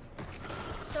you.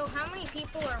 So how many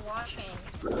people are watching?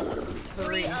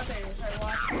 3. Others are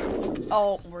watching.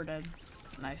 Oh, we're dead.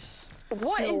 Nice.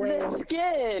 What is this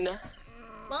skin?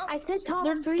 Well, I said top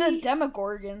They're 3. the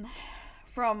Demogorgon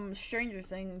from Stranger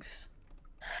Things.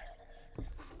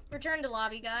 return to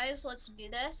lobby, guys. Let's do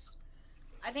this.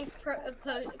 I think potato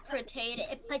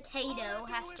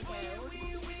has to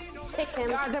go. Pick him.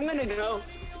 Guys, I'm gonna go.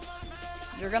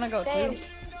 You're gonna go Same. too.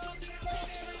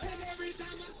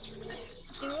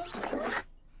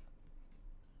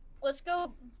 Let's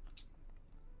go.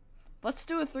 Let's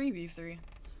do a 3v3,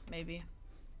 maybe.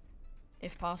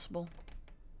 If possible.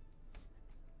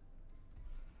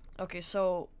 Okay,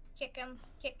 so Kick him.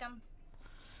 Kick him.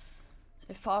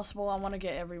 if possible, I want to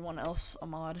get everyone else a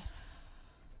mod.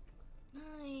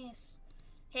 Nice.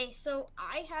 Hey, so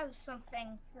I have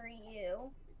something for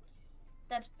you.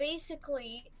 That's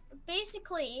basically,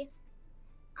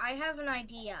 I have an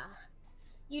idea.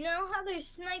 You know how there's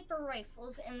sniper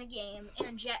rifles in the game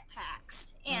and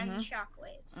jetpacks and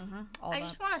shockwaves. All I that.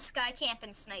 just want to sky camp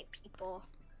and snipe people.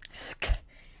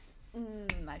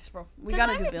 Nice, bro. We 'Cause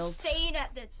gotta I'm do builds. insane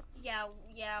at this. Yeah,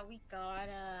 we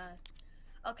gotta.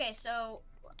 Okay, so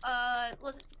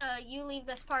let's you leave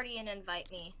this party and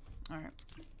invite me. All right.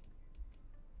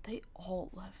 They all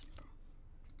left, bro.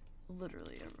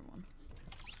 Literally everyone.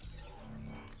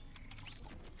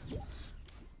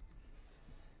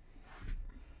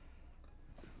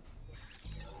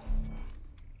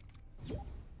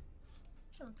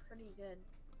 I'm pretty good.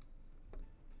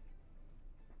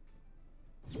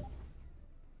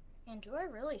 And do I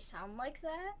really sound like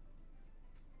that?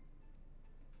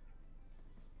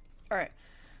 All right.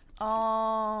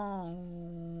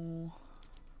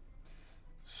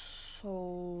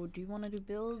 So do you want to do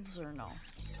builds or no?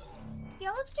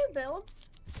 Yeah, let's do builds.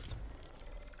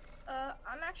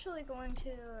 I'm actually going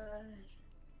to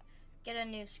get a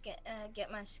new skin,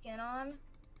 get my skin on.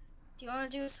 Do you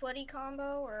want to do a sweaty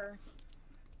combo or?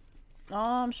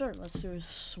 Sure. Let's do a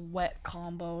sweat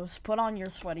combos. Put on your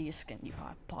sweatiest skin you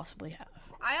possibly have.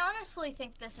 I honestly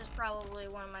think this is probably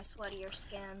one of my sweatier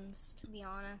skins, to be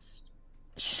honest.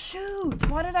 Shoot!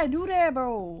 Why did I do that,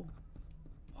 bro?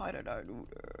 Why did I do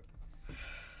that?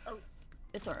 Oh.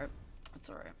 It's alright. It's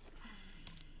alright.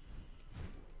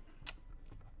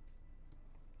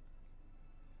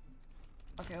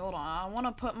 Okay, hold on. I want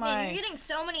to put my Man, you're getting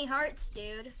so many hearts,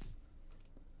 dude.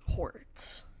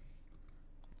 horts.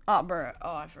 Oh, bruh.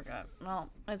 Oh, I forgot. Well,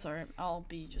 it's alright. I'll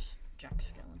be just Jack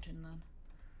Skellington then.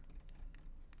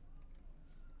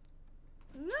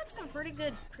 You got some pretty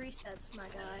good presets, my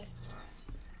guy.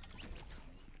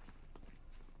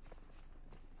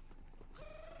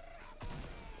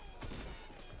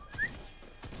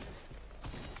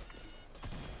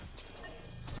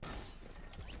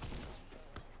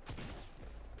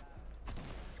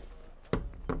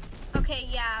 Okay,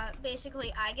 yeah,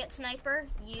 basically I get sniper,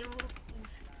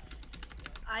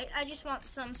 I just want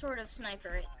some sort of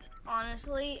sniper.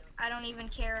 Honestly, I don't even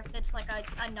care if it's like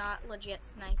a not legit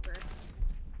sniper.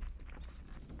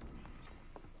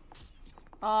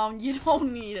 You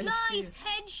don't need a Nice suit.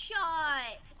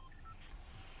 headshot!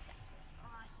 That was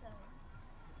awesome.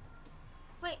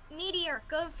 Wait, meteor,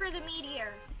 go for the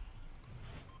meteor.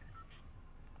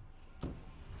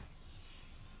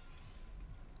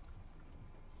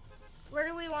 Where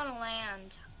do we want to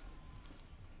land?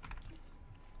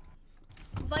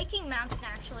 Viking Mountain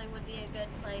actually would be a good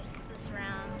place this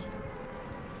round.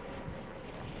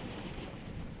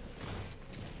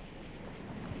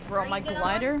 Bro, Are my you going?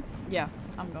 glider? Yeah,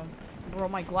 I'm going. Bro,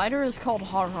 my glider is called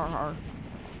Har Har Har.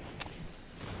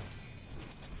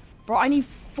 Bro, I need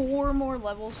 4 more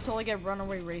levels till I get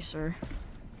Runaway Racer.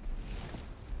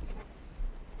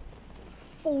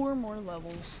 4 more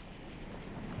levels.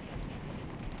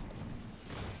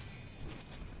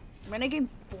 When I gained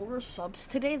 4 subs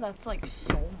today, that's like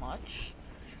so much.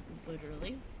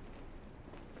 Literally.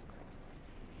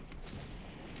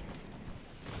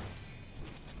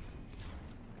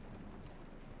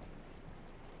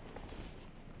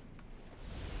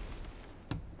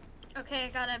 Okay, I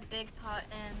got a big pot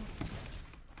in.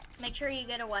 Make sure you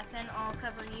get a weapon. I'll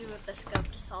cover you with the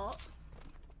scoped assault.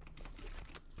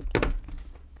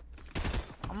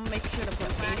 I'm gonna make sure to put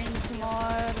Aiden to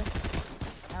mod.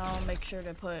 I'll make sure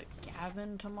to put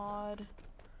Gavin to mod.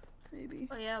 Maybe.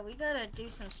 Oh yeah, we gotta do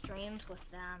some streams with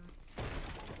them.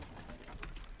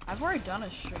 I've already done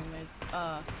a stream with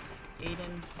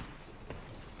Aiden.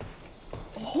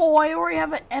 Oh, I already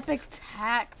have an epic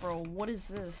tack, bro. What is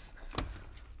this?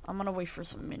 I'm gonna wait for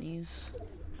some minis.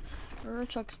 Or a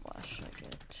chug splash, I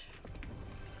get.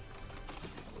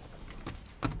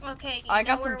 Okay, I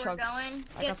got know some where we're chugs. going?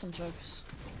 I got some chugs.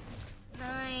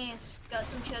 Nice. Got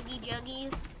some chuggy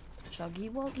juggies. Chuggy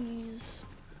wuggies.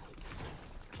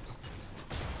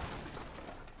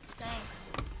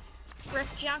 Thanks.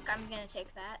 Rift junk, I'm gonna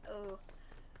take that. Oh.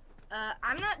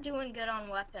 I'm not doing good on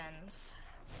weapons.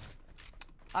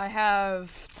 I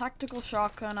have tactical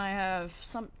shotgun, I have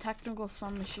some tactical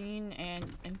submachine,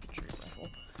 and infantry rifle.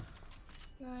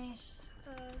 Nice.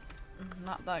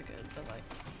 Not that good, but like,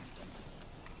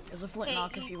 there's a flint Hey,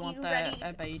 knock if you want you that. ready to-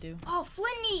 I bet you do. Oh,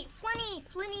 Flinty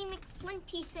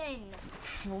McFlintyson. I'm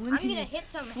Flinty, gonna hit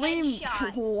some Flame,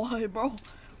 headshots. Why, bro?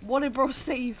 What did bro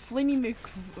say? Flinty Mini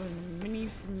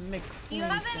McFlinty. Do you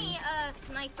have any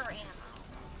sniper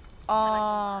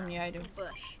ammo? Yeah, I do.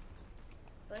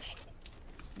 Bush.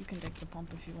 You can take the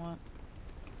pump if you want.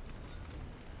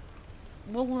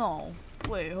 Well, no.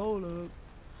 Wait, hold up.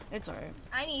 It's alright.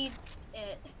 I need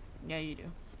it. Yeah, you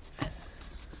do.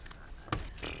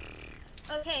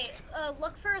 Okay,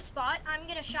 look for a spot. I'm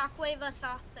gonna shockwave us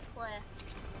off the cliff.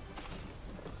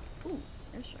 Ooh,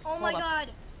 airstrike. Oh my Hold up.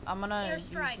 god. I'm gonna use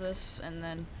Airstrikes. this and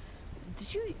then.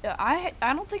 Did you? I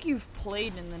don't think you've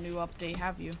played in the new update,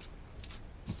 have you?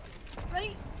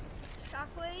 Ready?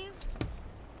 Shockwave.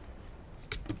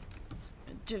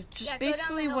 Just Yeah, go down the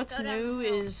basically hill, what's go down the new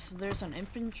hill. is there's an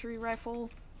infantry rifle,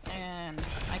 and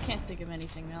I can't think of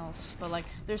anything else. But like,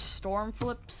 there's storm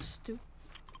flips too.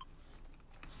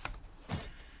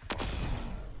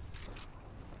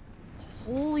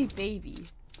 Holy baby.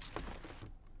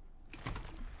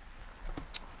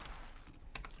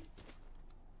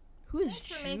 Who is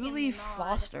Thanks for making Julie me mod.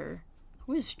 Foster?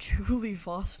 Who is Julie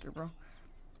Foster, bro?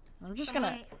 I'm just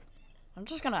gonna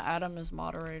add him as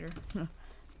moderator.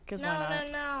 Cause why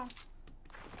not?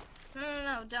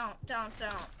 No, don't.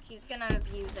 He's gonna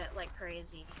abuse it like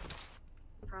crazy.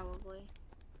 Probably.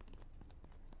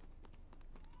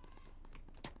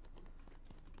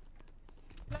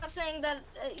 I'm not saying that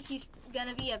he's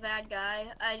gonna be a bad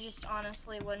guy. I just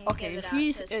honestly wouldn't Okay, give it if out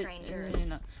he's to strangers.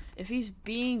 no. If he's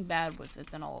being bad with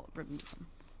it, then I'll remove him.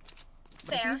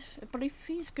 But Fair. if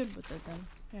he's good with it, then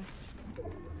yeah.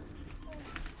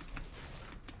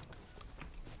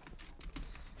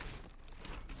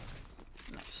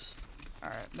 Nice. All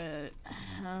right, but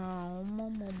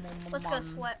Let's go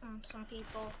sweat some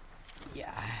people.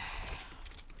 Yeah.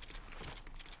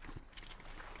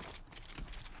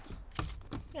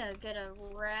 Yeah, get a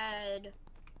red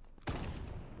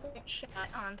shot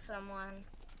on someone.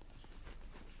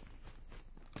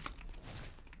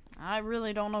 I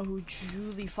really don't know who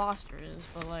Julie Foster is,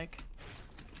 but like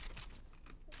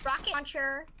Rocket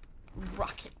launcher.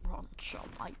 rocket launcher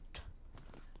might.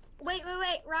 Wait.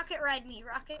 Rocket ride me.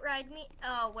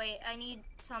 Oh, wait. I need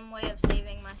some way of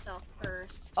saving myself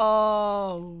first.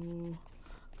 Oh.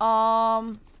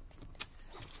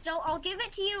 Still, I'll give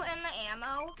it to you in the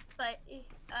ammo, but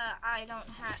I don't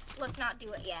have. Let's not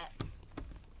do it yet.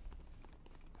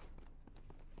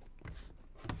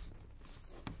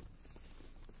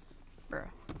 Bruh.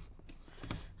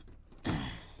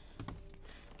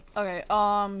 Okay,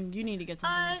 you need to get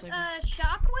something to save.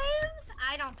 Shockwaves?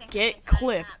 I don't think. Get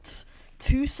clipped.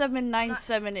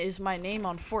 2797 is my name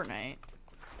on Fortnite.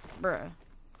 Bruh.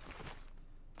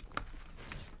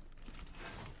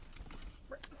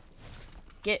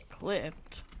 Get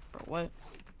clipped. Bro, what?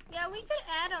 Yeah, we could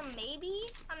add them maybe.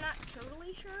 I'm not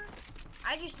totally sure.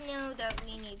 I just know that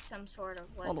we need some sort of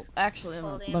like Hold on, actually,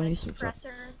 full let me damage switch up.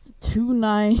 suppressor.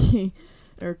 29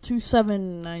 or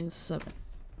 2797.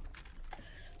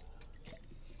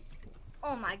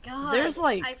 Oh my god. There's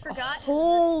like, I forgot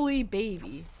holy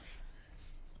baby.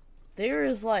 There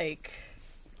is like,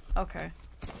 okay.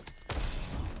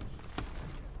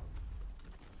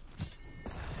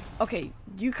 Okay,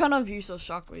 you kind of use those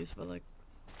shockwaves, but like.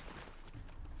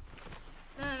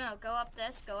 No, go up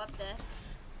this, go up this.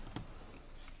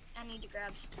 I need to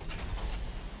grab.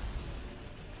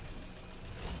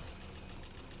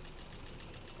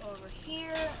 Go over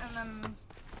here, and then.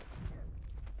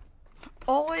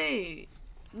 Oh wait,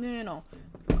 no.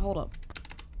 Hold up.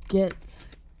 Get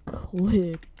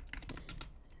clip.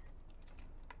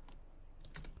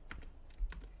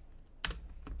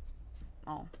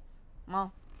 Oh,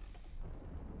 well.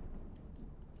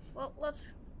 Well,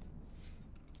 let's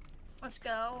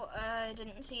go. I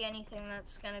didn't see anything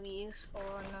that's gonna be useful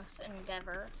in this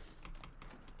endeavor.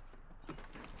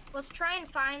 Let's try and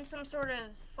find some sort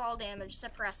of fall damage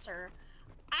suppressor.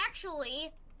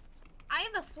 Actually, I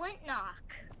have a flint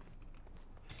knock.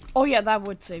 Oh yeah, that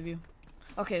would save you.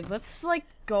 Okay, let's like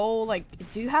go. Like,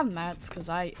 do you have mats? Cause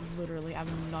I literally have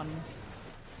none.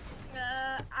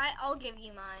 I'll give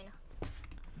you mine.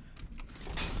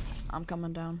 I'm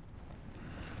coming down.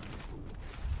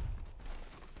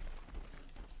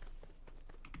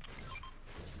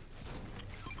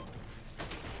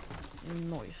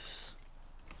 Nice.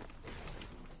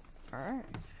 Alright.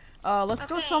 Let's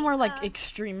go Okay, somewhere like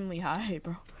extremely high,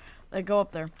 bro. Like, go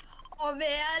up there. Oh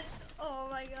man! Oh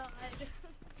my god!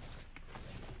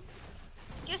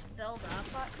 Just build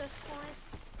up at this point.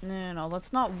 No,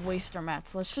 let's not waste our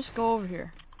mats. Let's just go over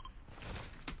here.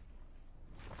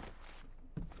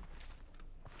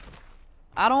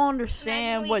 I don't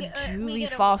understand what Julie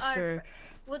Foster.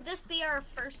 Would this be our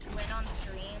first win on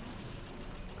stream?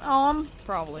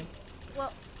 Probably.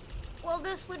 Well,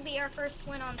 this would be our first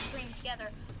win on stream together.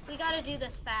 We gotta do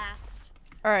this fast.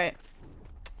 All right.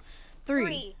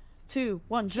 3, 2,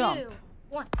 1, jump. 2,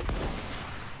 1.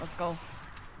 Let's go.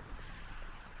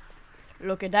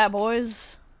 Look at that,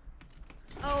 boys.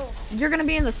 Oh. You're gonna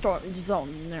be in the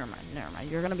zone. Never mind.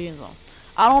 You're gonna be in zone.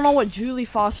 I don't know what Julie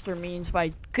Foster means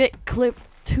by get clipped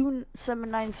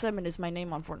 2797 is my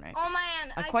name on Fortnite. Oh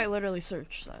man. I quite literally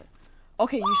searched that.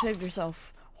 Okay, you saved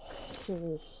yourself.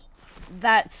 Oh,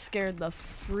 that scared the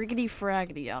friggity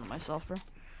fraggity out of myself, bro.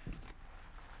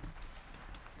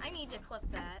 I need to clip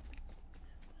that.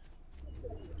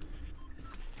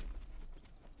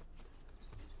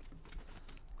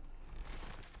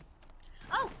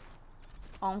 Oh!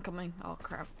 Oh, I'm coming. Oh,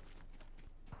 crap.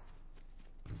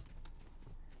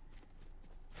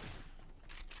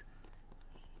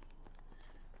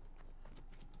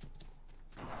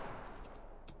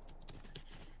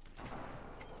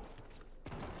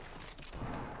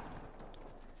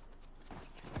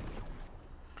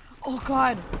 Oh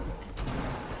god!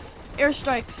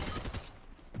 Airstrikes!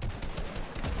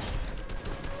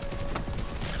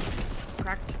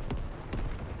 Cracked.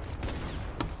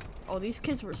 Oh, these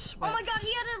kids were sweat. Oh my god,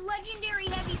 he had a legendary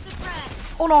heavy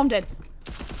suppress! Oh no, I'm dead.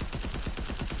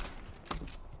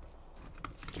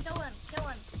 Kill him.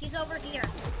 He's over here.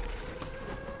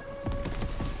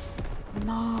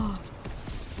 Nah.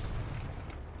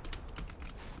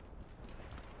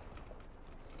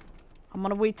 I'm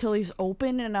gonna wait till he's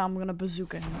open and I'm gonna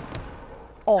bazooka him.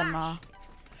 Oh, nah.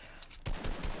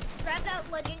 Grab that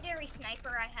legendary sniper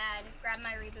I had, grab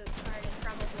my reboot card, and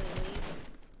probably leave.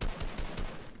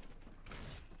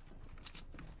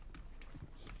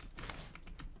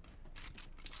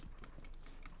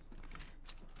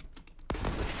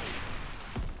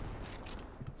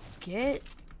 Get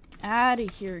out of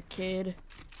here, kid.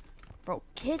 Bro,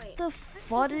 get Wait, the This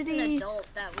is an fuddity. adult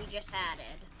that we just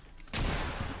added.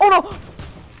 Oh no!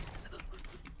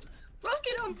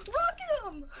 Rocket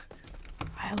him!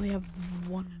 I only have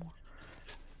one more.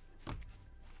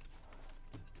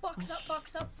 Box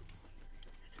up.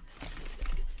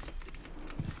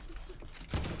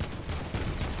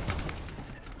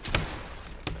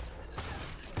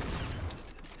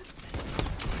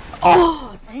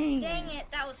 Oh, dang. Dang it,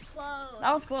 that was close.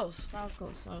 That was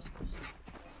close.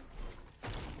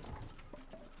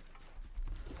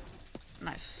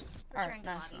 Nice. Alright, Return to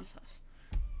nice. lobby.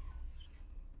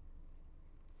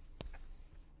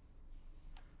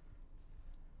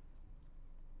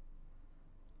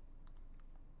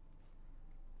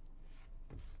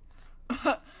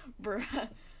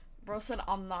 Bro said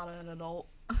I'm not an adult.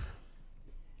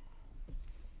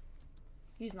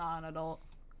 He's not an adult.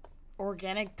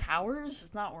 Organic towers?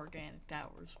 It's not organic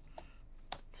towers.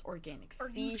 It's organic Are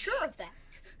fish. you sure of that?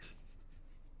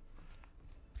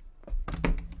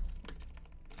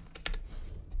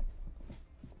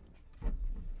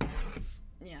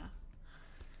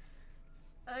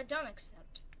 don't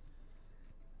accept.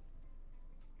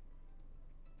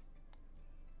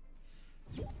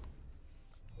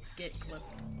 Get clipped.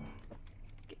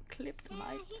 Get clipped,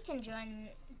 Mike. He can join.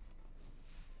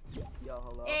 Yo,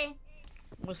 hello. Hey.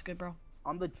 What's good, bro?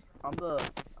 I'm the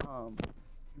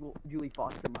Julie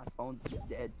Foster. My phone's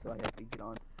dead, so I have to get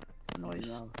on.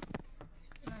 Noise.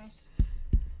 Nice.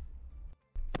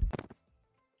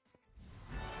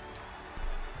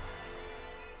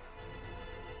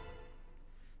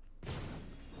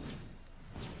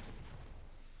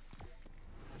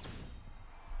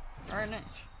 Alright, Nick.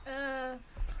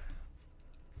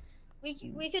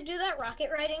 We could do that rocket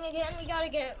riding again. We gotta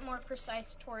get more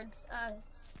precise towards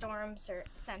storm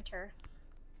center.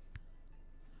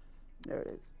 There it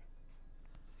is.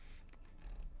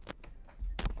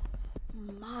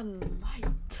 Man,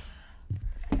 mate.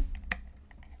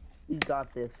 You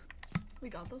got this. We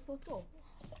got this, let's go.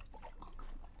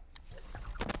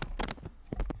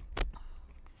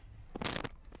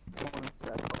 One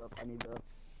sec, hold up. I need to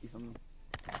do something.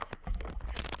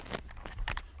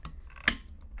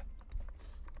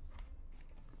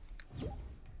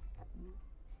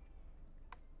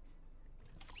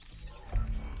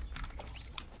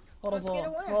 Hold Let's get a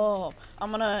up, win. oh,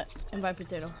 I'm gonna invite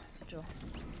Potato. Chill.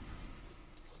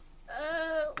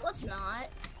 Let's not.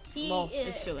 He Well, is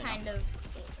it's too late kind of.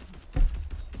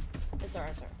 It's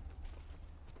alright,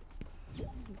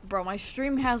 Bro, my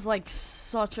stream has like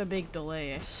such a big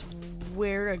delay, I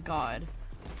swear to God.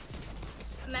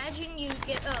 Imagine you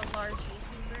get a large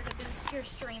YouTuber to boost your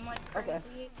stream like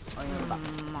crazy.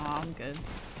 I'm good.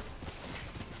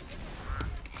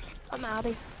 I'm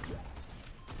outie.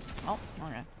 Oh,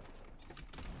 okay.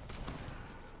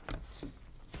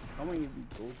 How many of you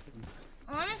gold?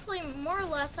 Honestly, more or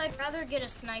less, I'd rather get a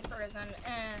sniper than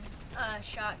a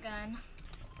shotgun.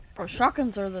 Bro,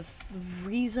 shotguns are the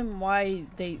reason why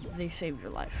they save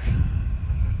your life.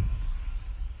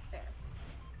 Fair.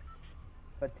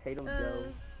 Potato Joe.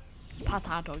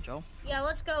 Potato Joe. Yeah,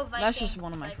 let's go Viking. That's just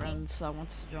one of my Viking. friends that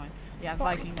wants to join. Yeah, But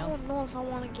I Viking now. don't know if I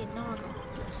want to get knocked.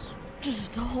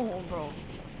 Just don't, bro.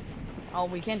 Oh,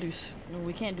 we can't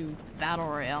do battle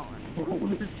royale.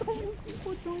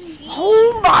 Jeez.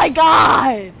 Oh my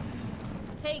God!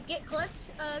 Hey, get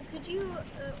clipped. Could you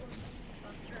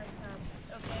Foster if that's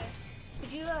okay?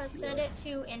 Could you set it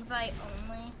to invite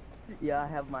only? Yeah, I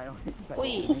have my own.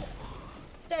 Wait.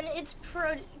 Then it's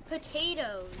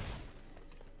potatoes.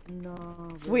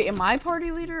 No. Wait, am I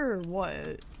party leader or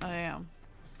what? I am.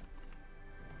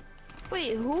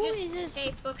 Wait, who Just- is this?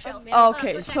 Hey, bookshelf. Oh,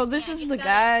 okay, so protect this me. I is just the gotta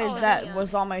guy show that you.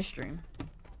 was on my stream.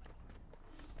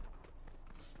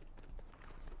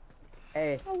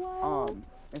 Hey,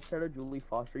 instead of Julie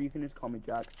Foster, you can just call me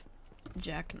Jack.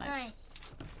 Jack, nice. Nice.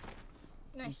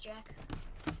 Nice, Jack.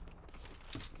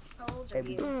 How old Hey, are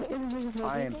you?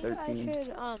 I am Do you think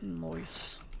 13. I should,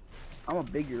 Noise. I'm a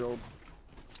big year old.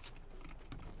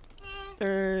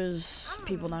 There's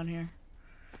people down here.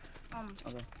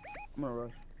 Okay, I'm gonna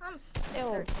rush. I'm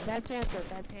Ew, 13. Bad Panther,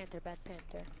 Bad Panther, Bad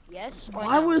Panther. Yes or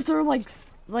Why no? was there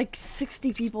like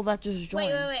 60 people that just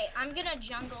joined? Wait. I'm gonna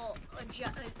jungle.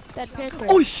 Bad Panther.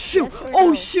 Oh shoot! Yes or Oh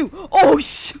no? shoot! Oh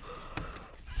shoot!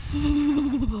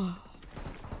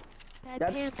 Bad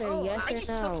That's- Panther, Oh, yes I or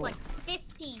just no? took like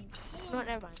 50. No,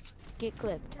 never mind. Get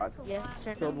clipped. That's a Yes lot.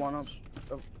 or Killed no? one of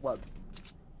what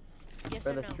Yes for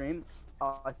or the no? stream.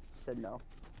 I said no.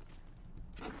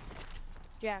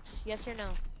 Jax, yes or no?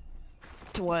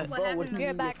 To what? What Bro, happened? what do you You're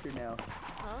mean back. yes or no?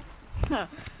 Huh?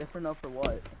 Yes or no for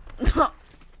what?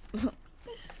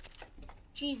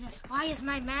 Jesus, why is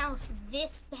my mouse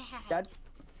this bad? That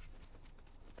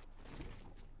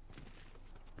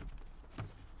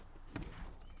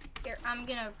Here, I'm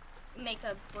gonna make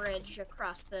a bridge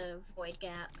across the void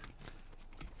gap.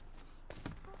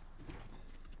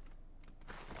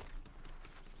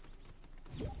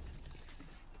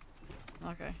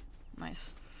 Okay,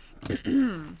 nice.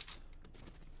 Didn't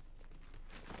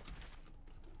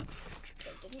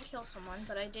kill someone,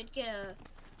 but I did get a.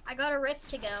 I got a rift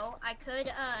to go. I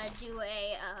could do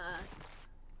a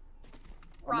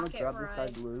I'm gonna rocket grab this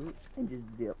ride. guy's loot and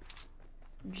just dip.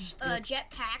 Just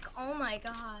Jetpack. Oh my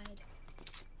god.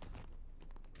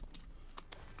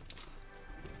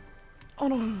 oh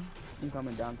no! I'm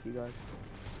coming down to you guys.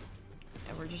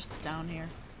 Yeah, we're just down here.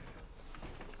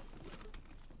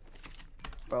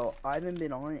 Bro, I haven't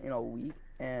been on it in a week,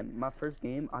 and my first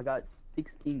game, I got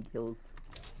 16 kills.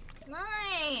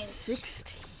 Nice.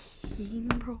 16,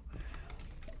 bro.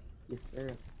 Yes,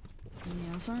 sir.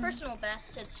 Yeah, sorry. Personal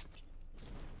best is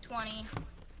 20.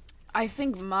 I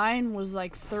think mine was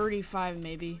like 35,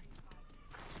 maybe.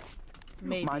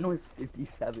 Maybe. Mine was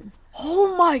 57.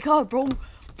 Oh my god, bro!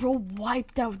 Bro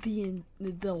wiped out the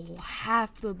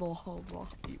half of the whole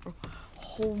lobby, bro.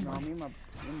 Oh No, my. me and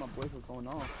my boys was going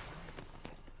off.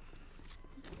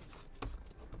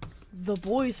 The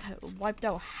boys wiped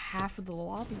out half of the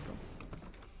lobby, bro.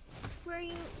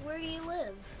 Where do you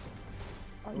live?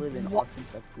 I live in What? Austin,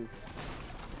 Texas.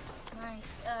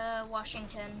 Nice.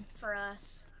 Washington for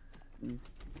us.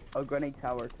 Oh, Grenade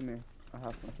Tower, come here. I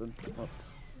have something. Oh.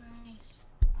 Nice.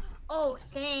 Oh,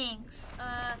 thanks.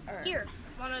 Alright. Here.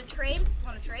 Wanna trade?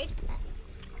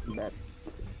 Bet.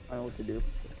 I know what to do.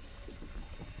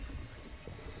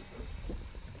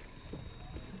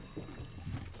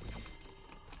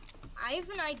 I have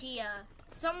an idea.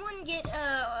 Someone get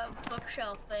a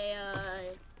bookshelf,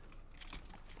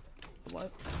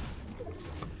 What?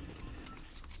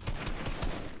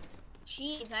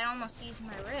 Jeez, I almost used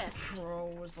my rift.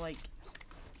 Bro was like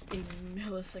a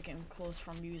millisecond close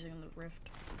from using the rift.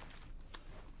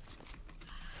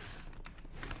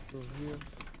 Go here.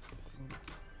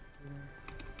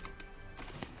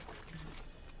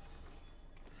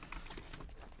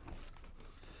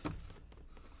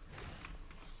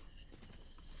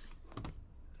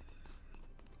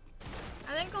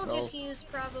 I think I'll just use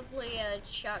probably a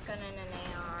shotgun and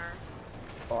an AR.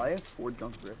 Oh, I have 4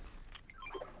 junk rifts.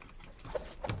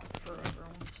 For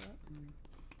everyone set.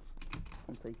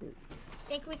 I'll take it.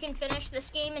 Think we can finish this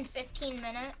game in 15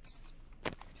 minutes?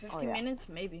 15 yeah. minutes,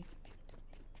 maybe.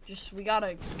 Just we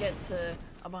gotta get to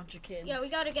a bunch of kids. Yeah, we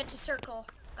gotta get to circle.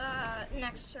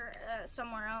 Next or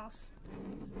somewhere else.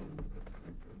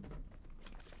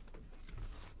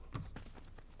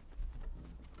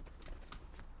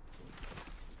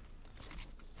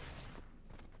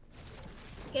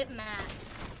 Get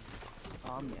mats.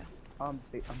 Yeah. I'm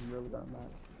really done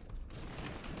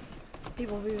that.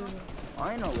 People.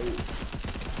 Finally.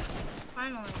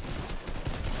 Finally.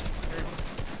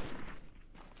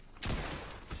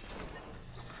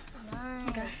 Nice.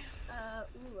 Okay.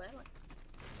 Ooh, I like.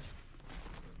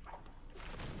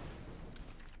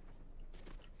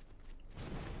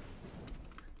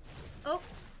 Oh,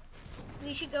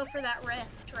 we should go for that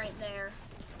rift right there.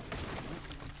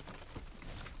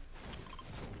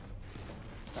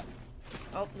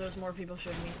 Oh, there's more people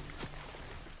shooting me.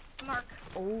 Mark.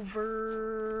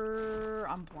 Over.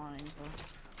 I'm blind, bro.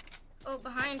 Oh,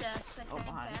 behind us, I Oh, think.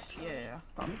 behind. Actually. Yeah.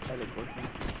 I'm teleporting.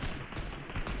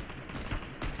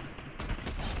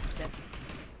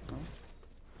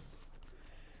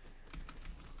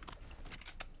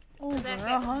 Over Rebecca.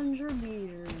 100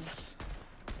 meters.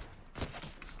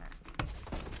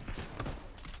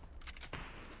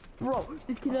 Bro,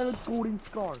 this kid had a golden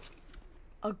scar.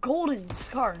 A golden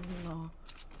scar? No.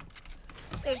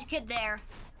 There's a kid there.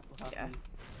 Yeah.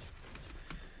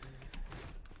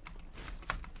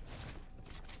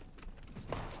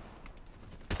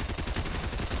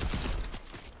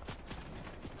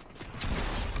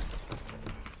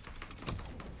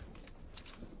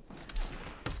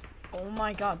 Oh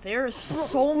my god, there are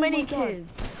so many God.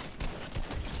 kids.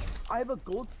 I have a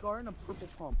gold scar and a purple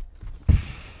pump.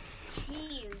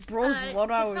 Jeez. Bro's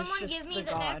loadout could is someone just give me the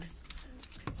the god. next?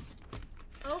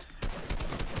 Oh,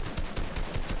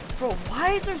 Bro,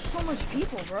 why is there so much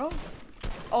people, bro?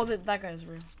 Oh, that guy's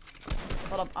real.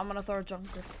 Hold up, I'm gonna throw a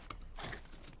junker.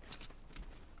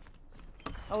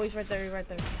 Oh, he's right there,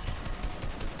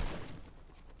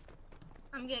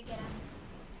 I'm gonna get him.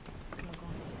 Come on, go on.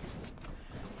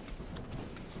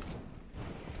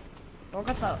 Bro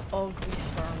got that ugly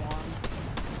star one.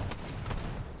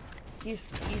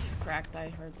 He's cracked, I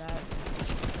heard that.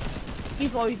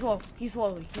 He's low. He's one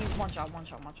shot.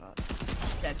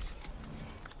 Dead.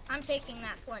 I'm taking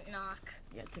that flint knock.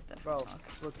 Yeah, take that. Bro, knock.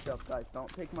 look it up, guys. Don't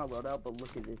take my loadout, but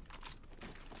look at this.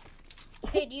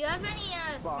 Hey, do you have any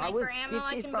Bro, sniper ammo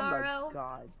I gifted can from the borrow?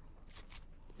 gods.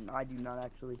 No, I do not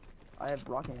actually. I have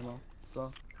rocket ammo,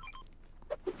 so.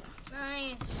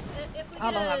 Nice. If we I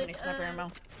get don't have a, any sniper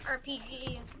ammo.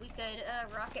 RPG, we could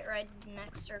rocket ride the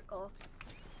next circle.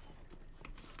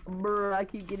 Brr, I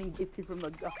keep getting gifted from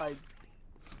the gods.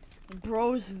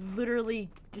 Bro's literally,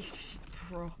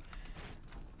 bro.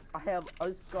 I have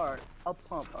a scar, a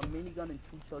pump, a minigun, and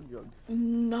 2 chug jugs.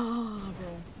 Nah,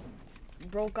 bro.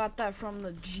 Bro got that from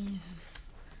the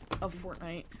Jesus of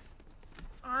Fortnite.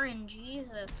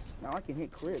 RNGesus. Now I can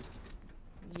hit clips.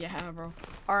 Yeah, bro.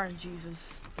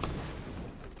 RNGesus.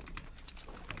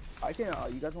 I can.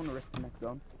 You guys want to risk the next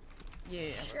zone? Yeah.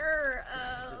 Bro. Sure,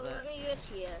 Let's do that. let me get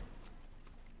to you.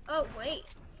 Oh, wait.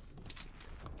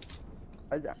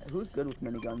 Who's good with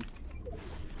miniguns?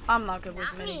 I'm not good with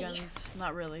Not me. miniguns.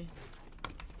 Not really.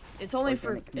 It's only for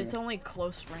Organic, come it's here. only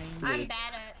close range. I'm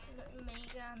bad at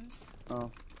miniguns.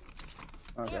 Oh.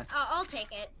 Okay. Yeah, I'll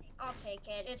take it. I'll take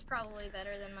it. It's probably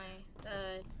better than my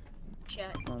Nice.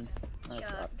 shotgun.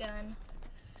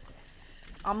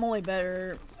 I'm only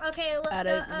better Okay, let's at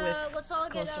go. it with Let's all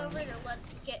get close over range. to let's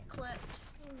get clipped.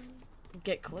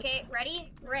 Get clipped. Okay,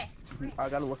 ready? Rift. I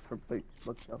gotta look for big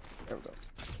bookshelf. There we go.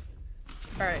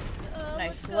 Alright, Let's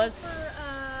nice. go Let's.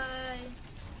 for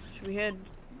Should we head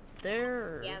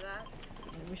there? Or... yeah, that.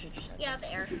 We should just head Yeah,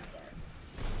 there.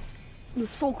 the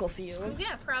soccer I'm field.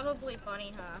 gonna probably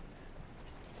bunny hop.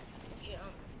 Jump.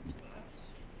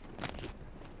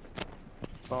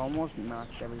 I almost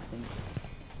matched everything.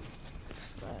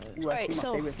 What's that? Ooh, I Alright, see my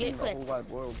so, favorite thing get in the whole wide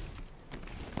world.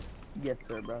 Yes,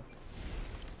 sir, bro.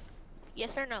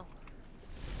 Yes or no?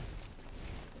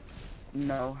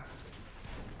 No.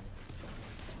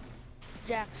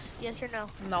 Jax, yes or no?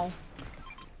 No.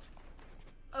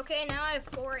 Okay, now I have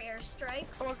 4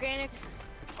 airstrikes. Organic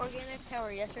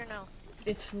power, yes or no?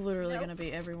 It's literally Nope. gonna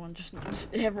be everyone. Just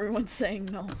everyone saying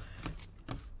no.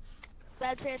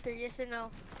 Bad Panther, yes or no?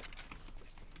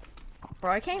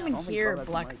 Bro, I can't even don't think hear Bubba's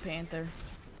Black mic. Panther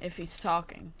if he's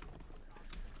talking.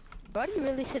 Buddy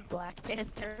really said Black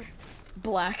Panther.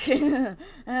 Black. Cause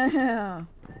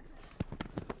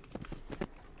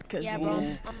Yeah, he bro,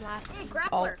 is. I'm laughing.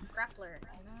 Grappler. Grappler.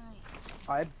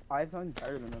 Nice. I've done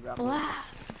better than a grappler. Black,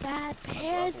 Bad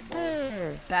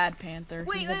Panther. Bad Panther.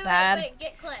 Wait, He's wait, a bad. wait,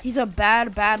 get clipped. He's a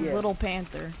bad Yeah. little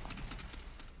panther.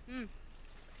 Okay.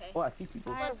 Oh, I see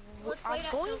people. Let's I'm wait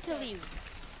out going till to day. leave.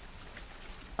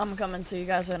 I'm coming to you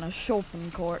guys in a shopping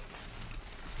court.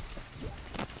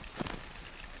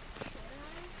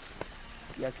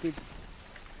 Yeah, kids.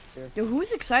 Yo,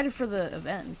 who's excited for the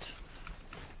event?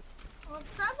 Well,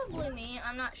 probably me.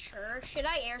 I'm not sure. Should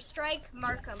I airstrike?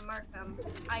 Mark 'em, mark 'em.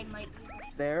 I might be.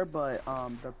 There, but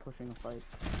they're pushing a fight.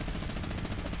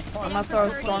 I'm gonna throw a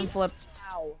 30. storm flip.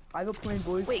 Ow. I have a plane,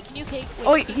 boys. Wait, can you take?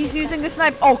 Oh wait, he's using the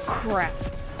snipe. Oh crap!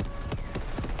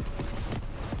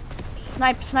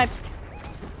 Snipe, snipe.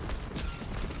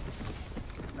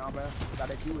 Nah, bro.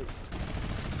 Gotta do it.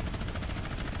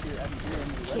 Here,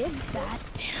 Evan, you're in the Bad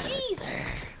Jeez.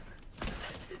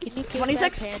 Can you kick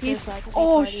 26? Bad Panther He's- so I can take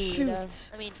oh, Buddy Lita?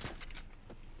 shoot. I mean,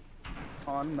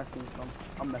 Oh, I'm messing with them.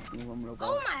 I'm messing with them real bad.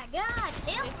 Oh my God!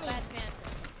 Help me. Bad Panther.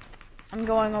 I'm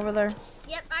going over there.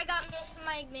 Yep, I got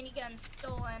my minigun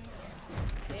stolen.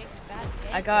 Big Bad Panther.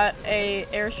 I got a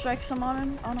airstrike some on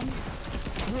him.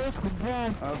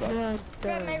 Okay.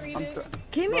 Grab my I'm reboot. sorry.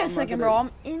 Give me Bro, a I'm not second, gonna- bro.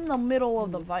 I'm in the middle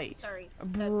of the fight. Sorry.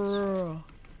 Bro.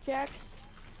 Jax.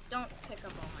 Don't pick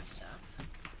up all my stuff.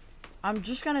 I'm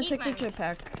just gonna Eat take the mine.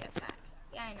 jetpack. Jetpack.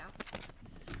 Yeah, I know.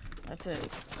 That's it.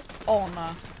 Oh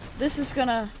nah. This is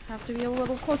gonna have to be a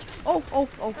little close. Oh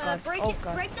god. Break Oh it.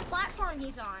 god. Break the platform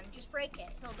he's on. Just break it.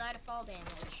 He'll die to fall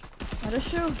damage. That is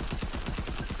true.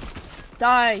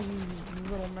 Die, you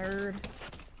little nerd.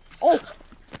 Oh!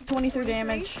 23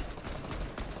 damage.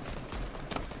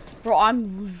 Bro,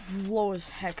 I'm low as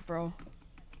heck, bro.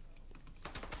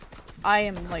 I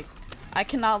am like, I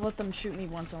cannot let them shoot me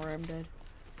once or I'm dead.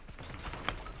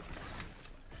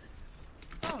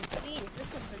 Oh, jeez,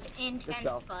 this is an Just go.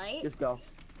 intense fight. Just go.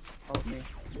 Help me.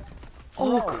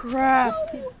 Oh, Oh. crap.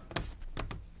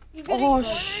 You getting Oh, cornered?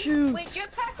 shoot. Wait,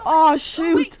 jetpack on Oh, me.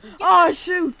 shoot. wait, get Oh,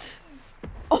 shoot.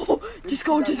 Oh, just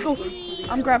go, just go.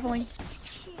 I'm grappling.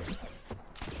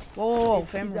 Whoa, whoa, whoa, He's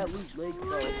family. that loose leg,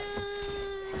 bro. Rude.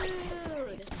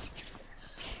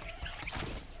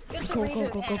 Get the Go, go,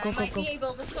 reboot, go, and go, I go, might go. be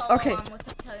able to solo Okay. him with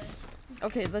the pin.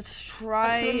 Okay, let's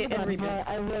try and reboot.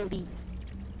 I will leave.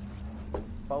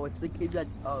 Oh, it's the kids that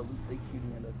loose leg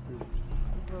shooting at us too.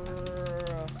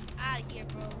 Out of here,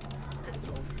 bro.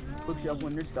 Look you up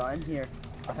when you're done. Here,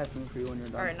 I have some for you when you're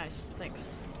done. Alright, nice. Thanks.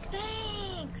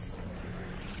 Thanks.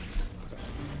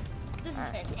 This is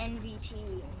an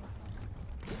NVT.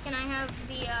 Can I have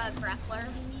the grappler?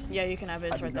 Yeah, you can have it. I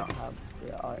It's do right there. not have.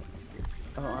 Yeah, I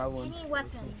don't have one. Any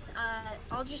weapons?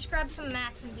 I'll just grab some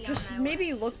mats and be Just on my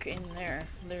maybe way. look in there.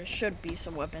 There should be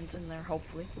some weapons in there,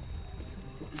 hopefully.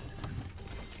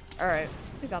 Alright,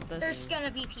 we got There's this.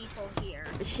 gonna be people here.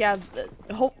 Yeah,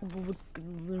 hope. Good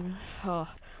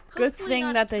Hopefully thing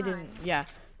not that a they ton. didn't. Yeah,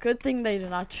 good thing they did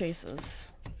not chase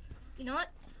us. You know what?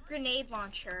 Grenade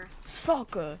launcher.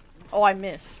 Sucker. Oh, I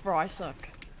missed, bro. I suck.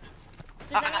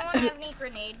 Does anyone have any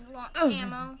grenade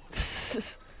ammo?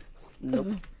 Nope.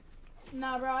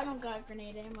 Nah, bro, I don't got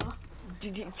grenade ammo.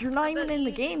 Dude, you're not even in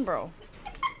the game, bro.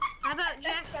 How about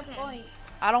That's the Jackson? point.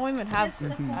 I don't even have.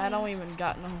 That's the I don't even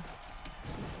got no.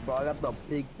 Bro, I got the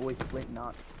big boy flint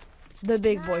knot. The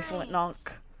big boy Nice. flint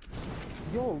knock.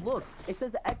 Yo, look. It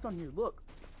says the X on here. Look.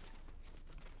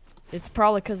 It's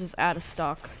probably because it's out of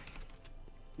stock.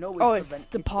 No. Oh, the it's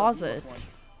the deposit. V-Bucks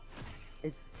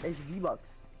one. It's V-Bucks.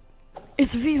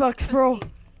 It's V-Bucks, bro.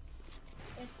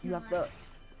 It's You not. have to.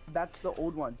 That's the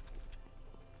old one.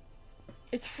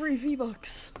 It's free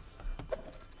V-Bucks.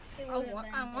 It I would've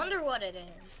been, wonder what it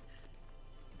is.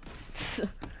 $50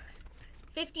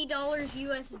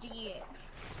 USD.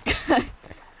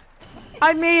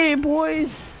 I made it,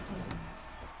 boys.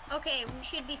 Okay, we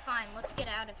should be fine. Let's get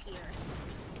out of here.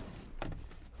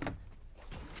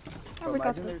 Oh, we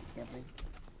got Imagine this. they're camping.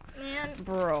 Man,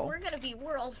 Bro. we're gonna be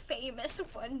world famous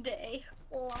one day.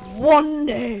 Lol. One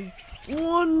day.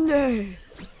 One day.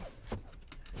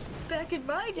 Back in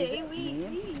my day, it we. me?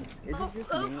 Is it just me? Or-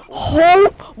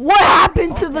 Oh, what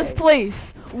happened to this Okay.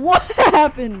 place? What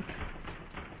happened?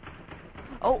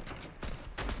 Oh,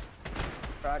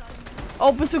 Crack.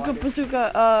 oh, bazooka,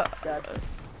 bazooka. Dead.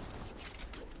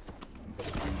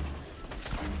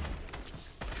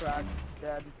 Crack.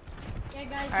 Dead. Yeah,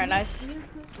 guys. Alright, nice. New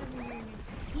cook over here.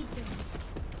 Pizza.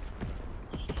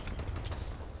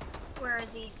 Where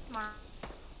is he? Mark.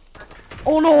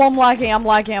 Oh no, I'm lagging. I'm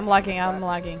lagging. I'm lagging. I'm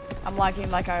lagging. I'm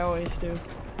lagging like I always do.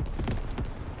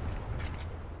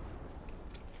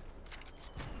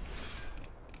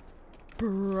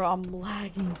 Bro, I'm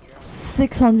lagging.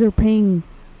 600 ping.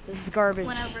 This is garbage.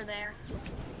 Went over there.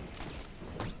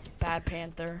 Bad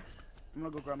Panther. I'm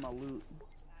gonna go grab my loot.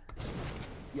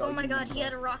 Yo, Oh my you god, know he what?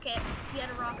 had a rocket. He had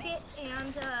a rocket,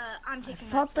 and I'm I taking that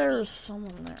thought there city. was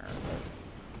someone there,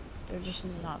 but they're just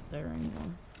not there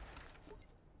anymore.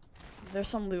 There's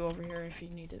some loot over here if you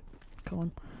need it. Go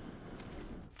on.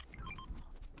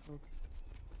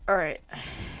 Alright,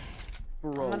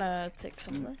 Bro, I'm gonna take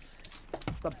some of this.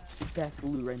 the best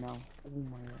loot right now. Oh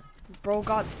my god. Bro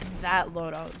got that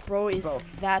loadout. Bro is Bro.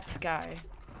 that guy.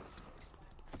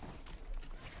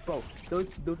 Bro,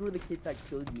 those were the kids that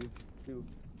killed you, too.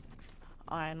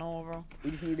 I know, bro.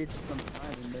 We just needed some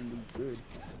time and then we good.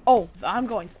 Oh, I'm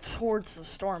going towards the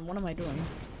storm. What am I doing?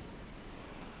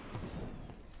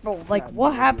 Bro, like, Yeah, what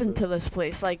no, happened you're to this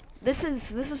place? Like, this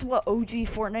is what OG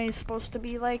Fortnite is supposed to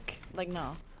be like? Like,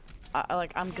 no.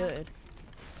 I'm good.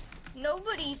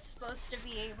 Nobody's supposed to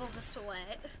be able to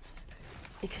sweat.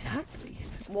 Exactly.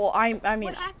 Well, I mean,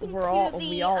 What happened we to all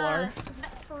the are.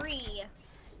 sweat-free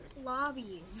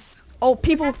lobbies? Oh,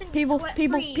 people, happened to people,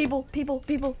 sweat-free?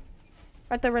 people.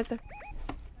 Right there, right there.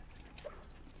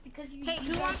 Because you. Hey,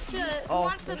 who wants to? Who Oh,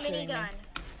 wants a they're shooting me. minigun?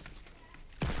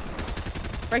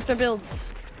 Break their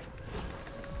builds.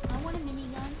 I want a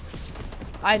minigun.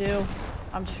 I do.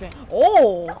 I'm just kidding.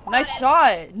 Oh, nice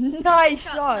shot. Nice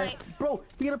Shot shot. snipe. Bro,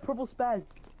 he got a purple spaz.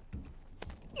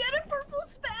 Get a purple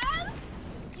spaz.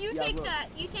 You Yeah, take look. that.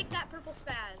 You take that purple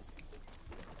spaz.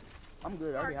 I'm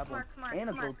good, I already have Mark, one. And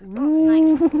a gold spaz.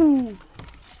 Ooh, I'll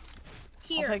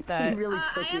Here. take He that. really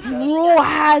I took have it, a man. mini- Bro gun,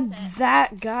 had that's it.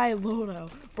 that guy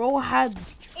loadout. Bro had,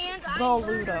 And the I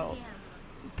murdered Ludo. him.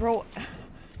 bro.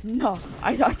 No,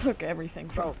 I took everything,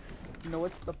 bro. Bro, you know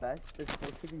what's the best? There's 4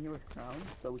 kids in here with crowns,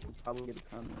 so we should probably get a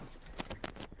crown.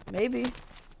 Maybe.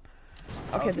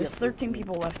 Okay, be there's a 13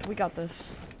 people left. We got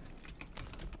this.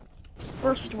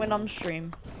 First win on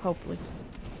stream, hopefully.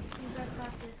 You guys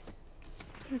got this.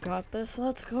 You got this.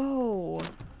 Let's go.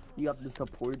 You got the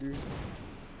supporter.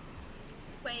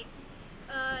 Wait.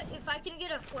 If I can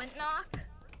get a flint knock.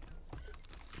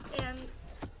 And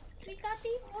We got the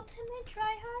ultimate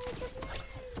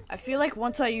tryhard. I feel like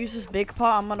once I use this big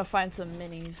pot, I'm gonna find some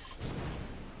minis.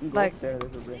 You go Like- up there,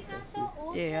 there's a We brick got there, the too.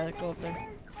 ultimate Yeah, go up there.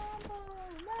 nerd combo.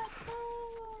 Let's go.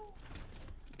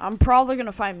 I'm probably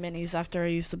gonna find minis after I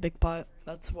use the big pot.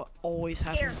 That's what always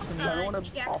here, happens to me. I don't wanna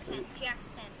Jack's pop tent. it.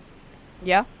 Jack's tent.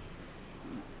 Yeah?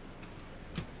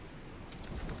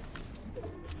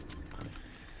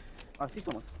 I see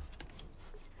someone.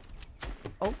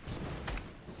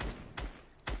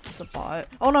 It's a bot.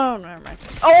 Oh no, never mind.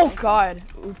 Oh god.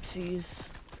 Oopsies.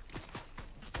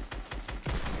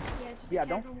 Yeah, just Yeah,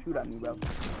 casual don't shoot at me, bro.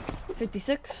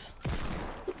 56.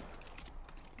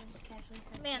 Just casually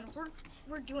said Man, close.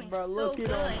 we're doing Bro, so look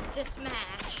good at 'em. this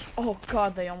match. Oh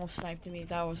god, they almost sniped me.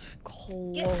 That was Get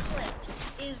close. Clipped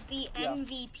is the Yeah.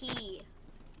 MVP.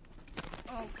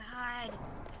 Oh god.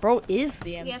 Bro is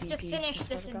the MVP. We have to finish I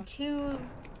swear this to in God. 2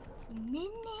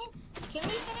 minutes. Can we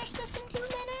finish this in 2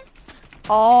 minutes?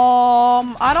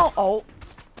 I don't. Oh,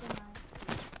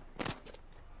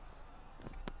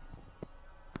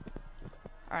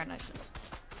 alright, nice.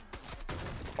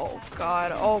 Oh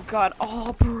god, oh god,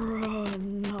 oh bro,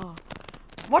 no.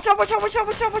 Watch out, watch out, watch out,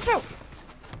 watch out, watch out!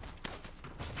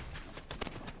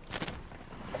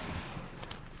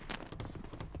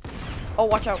 Oh,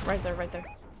 watch out, right there, right there.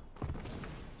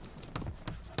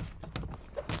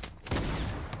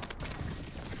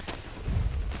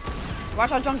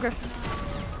 Watch out, John Griffin.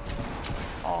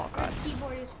 Oh Oh god.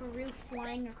 Keyboard is for real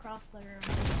flying across the room.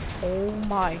 Oh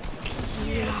my.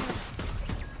 Yeah.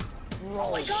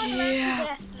 Oh my god, yeah.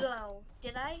 Death though.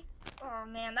 Did I? Oh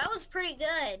man, that was pretty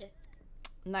good.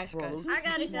 Nice, Bro, guys. those I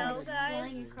gotta go, Flying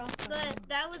guys. across the But room.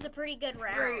 that was a pretty good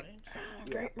round.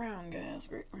 Great round, guys.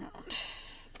 Great round.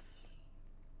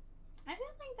 I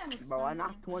don't think that was Bro, I something.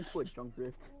 knocked one to a junk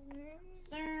drift.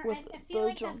 Sir, With I feel the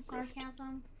like jump that's drift.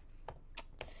 sarcasm.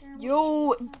 Sir, what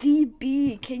Yo, did you say?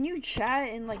 DB, can you chat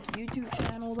in like YouTube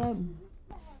channel them?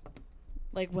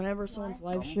 Like whenever someone's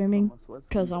live streaming?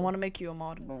 Cause I want to make you a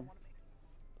mod. Boom.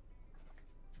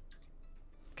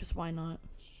 Cause why not?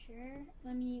 Sure.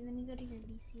 Let me go to your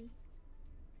DC.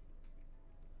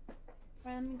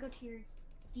 Right, let me go to your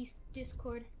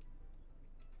Discord.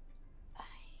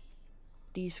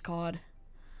 Discord.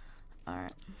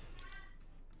 Alright.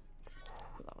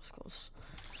 That was close.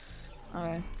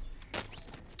 Alright.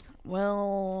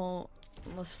 Well,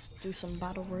 let's do some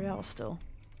battle royale still.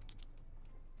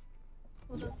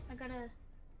 Hold up, I gotta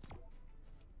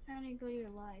go to your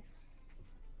live.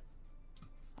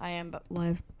 I am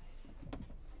live.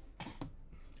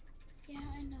 Yeah,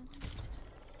 I know.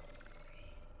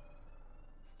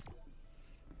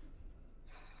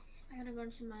 I gotta go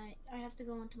into my. I have to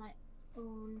go into my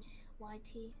own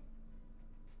YT.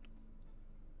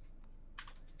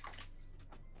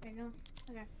 There you go.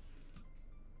 Okay.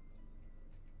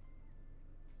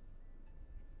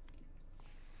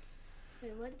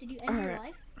 Wait, what? Did you end your Alright.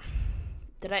 life?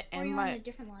 Did I Or end you on my? a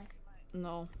different life?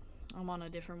 No, I'm on a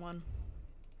different one.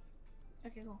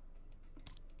 Okay, cool.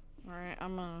 Alright,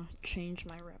 I'm gonna change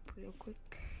my rep real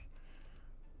quick.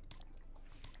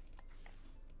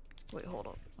 Wait, hold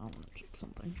up. I wanna check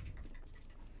something.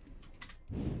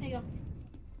 There you go.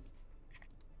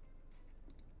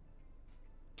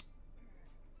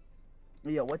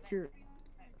 Yeah, what's your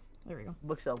There we go.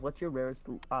 bookshelf? What's your rarest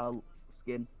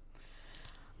skin?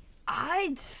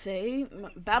 I'd say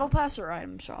battle pass or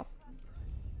item shop.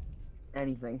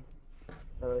 Anything.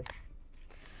 Really.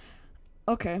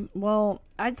 Okay, well,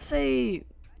 I'd say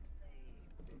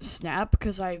Snap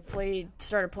because I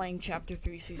started playing Chapter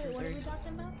 3 Season Wait, what are 3. we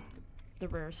talking about? The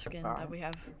rare skin that we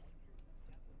have.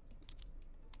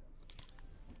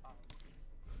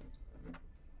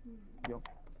 Yo.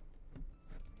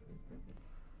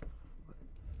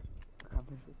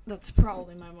 That's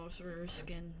probably my most rare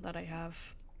skin that I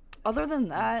have. Other than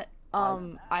that,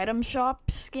 item shop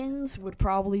skins would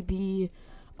probably be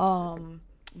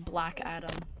Black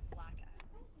Adam.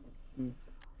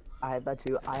 I have that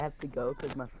too. I have to go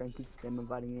because my friend keeps spam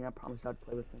inviting me. I promised I'd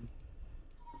play with him.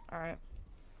 Alright.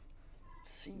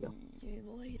 See you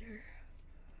later.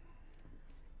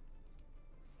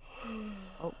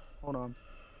 Oh, hold on.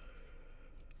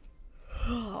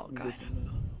 Oh god.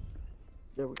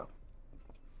 There we go.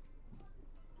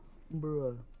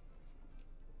 Bruh.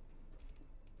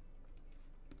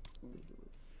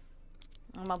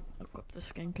 I'm gonna equip the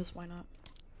skin because why not?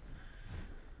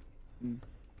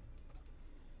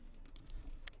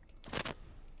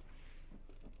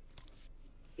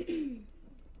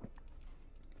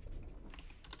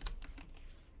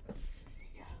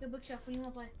 Yo, bookshelf, what do you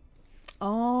want to play?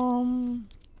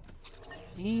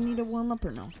 Do you need to warm up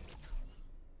or no?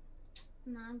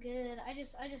 No, I'm good. I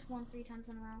just won 3 times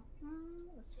in a row.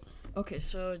 Let's see. Okay,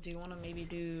 so do you want to maybe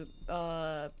do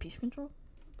peace control?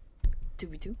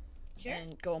 2v2? Sure.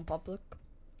 And go in public?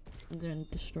 And then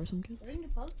destroy some We're kids? going to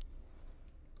post.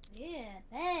 Yeah,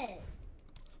 bet.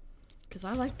 Because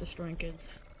I like destroying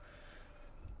kids.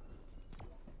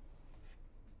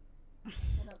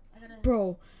 Hold up, I gotta.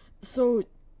 Bro, so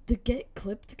the get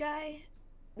clipped guy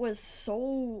was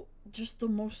so just the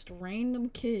most random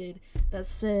kid that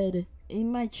said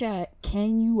in my chat,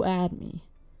 "Can you add me?"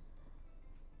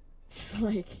 It's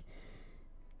like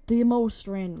the most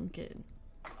random kid.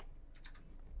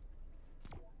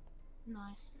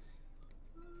 Nice.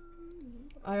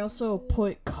 I also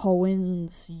put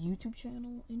Cohen's YouTube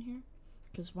channel in here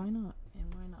because why not?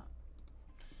 And why not?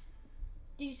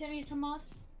 Did you send me some mods?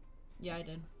 Yeah, I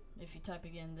did. If you type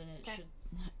again, then it Okay. should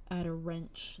add a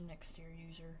wrench next to your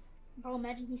user. Bro,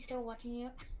 imagine he's still watching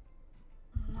you.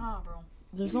 Nah, bro.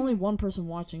 There's only one person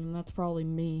watching, and that's probably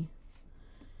me.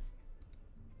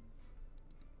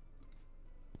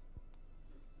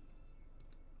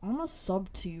 I'm gonna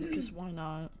sub to you, because why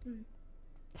not?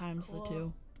 Times Cool. the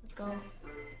 2. Let's go.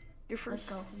 Your first,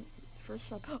 go. first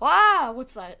sub. Ah!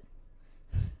 What's that?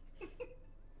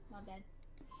 My bad.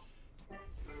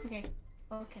 Okay.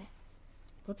 Okay.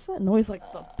 What's that noise like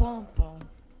the bump bump?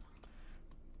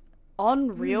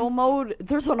 Unreal mode?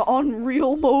 There's an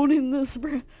Unreal mode in this,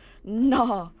 bruh.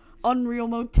 Nah. Unreal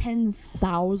mode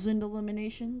 10,000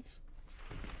 eliminations.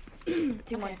 Team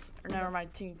Okay. one. Or never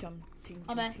mind. Team team.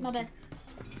 My bad. team, My team. bad.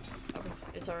 Okay,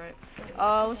 it's alright.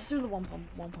 Let's do the one pump.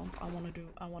 One pump. I want to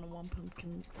one pump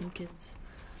some kids.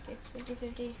 It's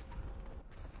 50-50.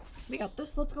 We got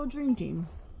this. Let's go dream team.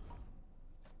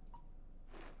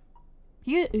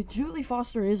 Julie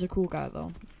Foster is a cool guy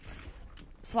though.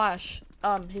 Slash,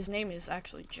 his name is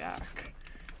actually Jack.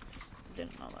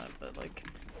 Didn't know that, but like,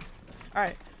 all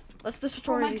right, let's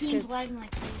destroy my these team's kids. lagging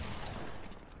like crazy.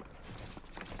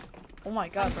 Oh my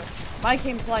god, bro, my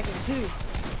game's lagging too.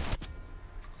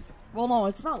 Well, no,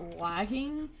 it's not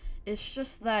lagging. It's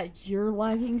just that you're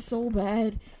lagging so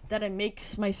bad that it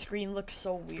makes my screen look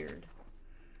so weird.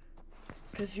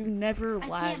 Cause you never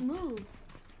lag. I can't move.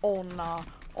 Oh nah.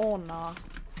 Oh nah.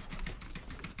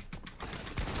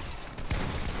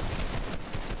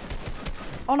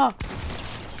 Oh no.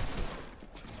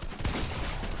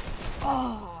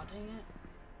 Oh dang it.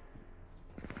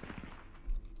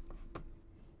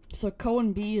 So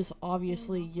Cohen B is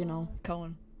obviously, you know,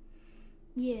 Cohen.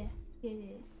 Yeah,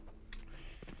 it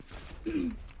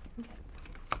is.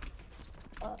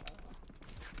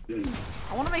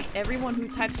 I want to make everyone who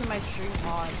types in my stream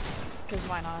mod, cause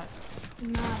why not?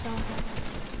 Nah, don't.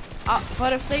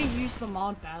 But if they use the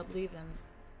mod badly, then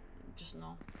just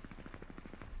no.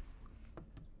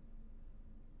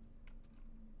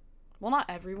 Well, not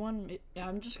everyone.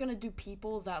 I'm just gonna do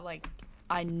people that, like,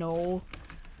 I know.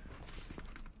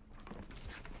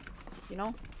 You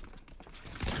know?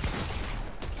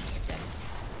 Yeah.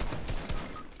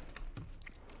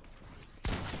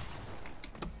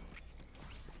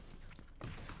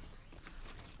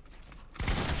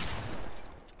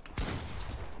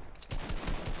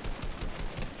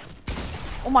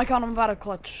 Oh my god, I'm about to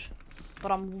clutch.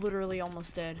 But I'm literally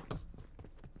almost dead.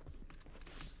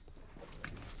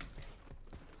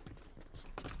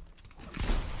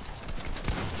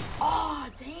 Oh,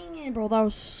 dang it, bro. That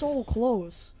was so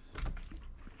close.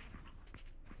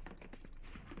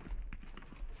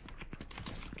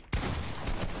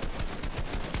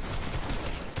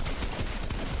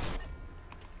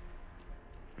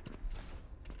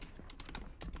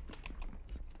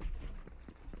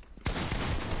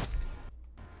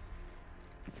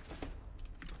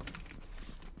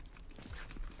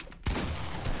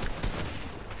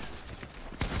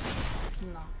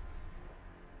 No.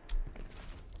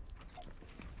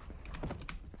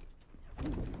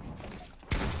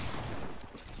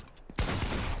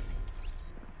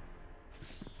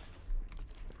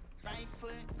 Right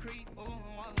foot creep, ooh,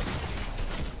 walk.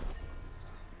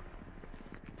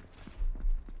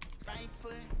 Right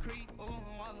foot creep, ooh,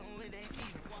 walking with that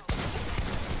heat.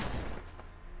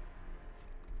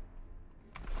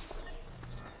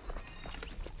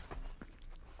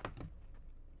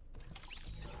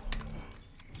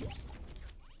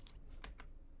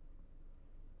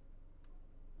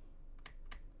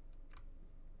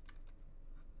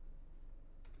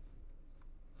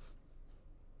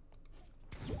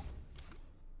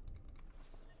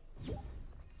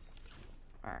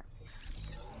 Alright.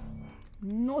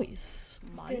 Nice,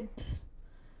 mate.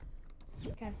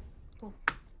 Okay, cool.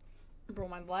 Bro,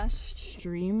 my last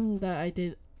stream that I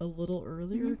did a little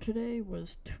earlier today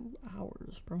was 2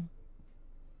 hours, bro.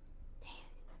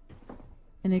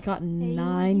 And it got you wanna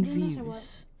 9 keep doing this or what?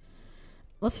 views.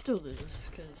 Let's do this,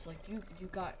 cause like you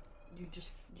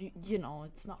know,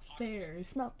 it's not fair.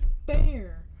 It's not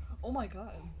fair. Oh my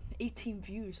god, 18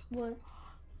 views. What?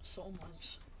 So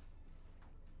much.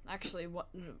 Actually, what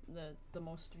the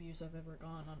most views I've ever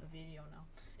gotten on a video now.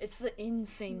 It's the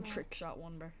insane trick shot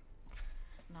one, bro.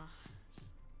 Nah.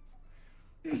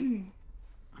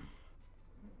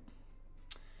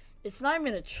 It's not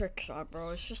even a trick shot, bro.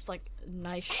 It's just like a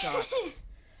nice shot.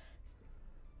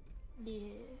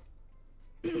 Yeah.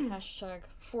 Hashtag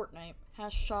Fortnite.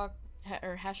 Hashtag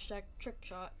trick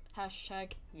shot.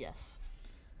 Hashtag yes.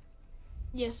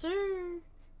 Yes, sir.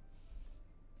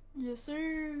 Yes,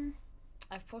 sir.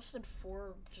 I've posted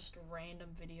 4 just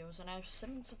random videos and I have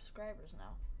 7 subscribers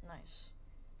now. Nice.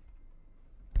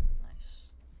 Nice.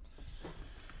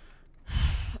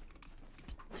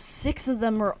 6 of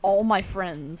them are all my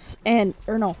friends, and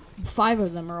or no, 5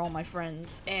 of them are all my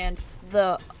friends, and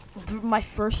my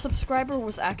first subscriber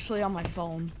was actually on my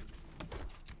phone.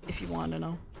 If you want to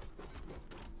know,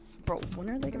 bro, when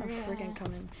are they gonna freaking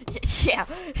come in? Yeah.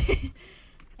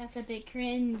 That's a bit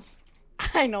cringe.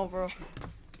 I know, bro.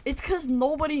 It's cause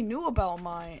nobody knew about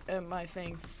my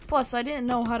thing. Plus, I didn't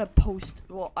know how to post.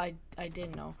 Well, I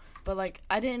didn't know, but like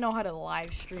I didn't know how to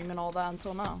live stream and all that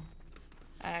until now.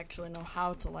 I actually know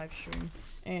how to live stream,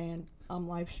 and I'm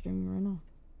live streaming right now.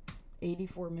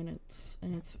 84 minutes,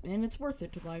 and it's worth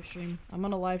it to live stream. I'm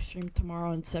gonna live stream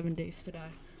tomorrow and 7 days to die.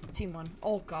 Team 1.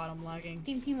 Oh god, I'm lagging.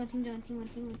 Team 1, team 1, team 1,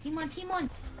 team 1, team 1, team 1.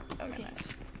 Okay,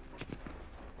 nice.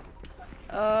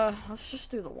 Let's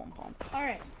just do the one pump.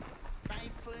 Alright.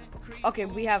 Okay,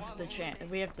 we have the chance.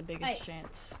 We have the biggest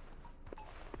chance.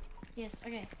 Yes,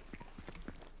 okay.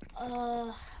 I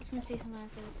was gonna say something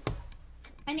after this.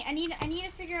 I need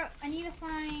to figure out, I need to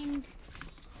find,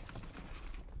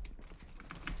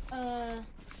 oh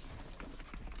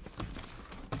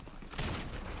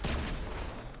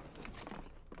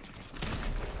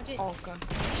god.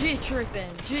 Jit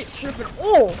tripping.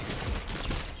 Oh!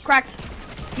 Cracked.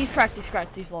 He's cracked.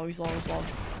 He's low.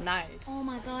 Nice. oh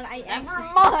my god, Never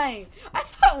mind. I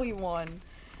thought we won.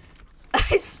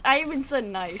 I even said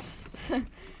nice.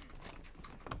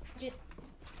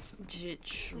 Jit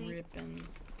tripping.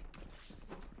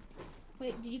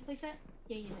 Wait, did you place that?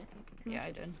 Yeah, you did. Yeah,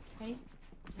 I did. Ready?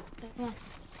 Come on.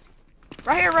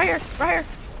 Right here.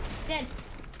 Dead.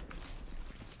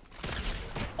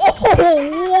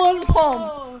 Oh, one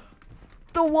pump.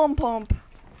 The one pump.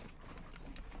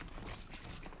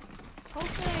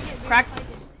 Hopefully I get Cracked.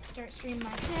 verified to start streaming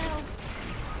myself.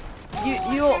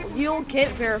 You'll get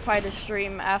verified to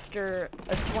stream after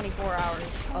 24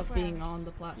 hours of being on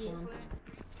the platform.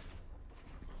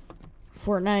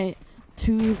 Fortnite,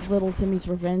 2 Little Timmy's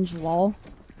Revenge, lol.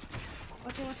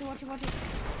 Watch it.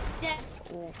 Dead.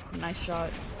 Oh, nice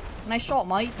shot,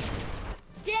 mate.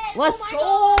 Dead. Let's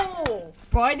go,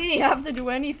 bro. I didn't have to do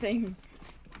anything.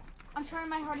 I'm trying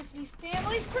my hardest to be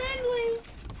family friendly.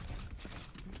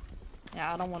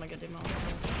 Yeah, I don't want to get demoted.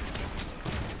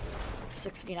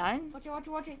 69. Watch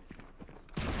it.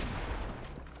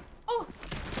 Oh!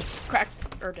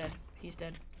 Cracked or dead. He's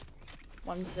dead.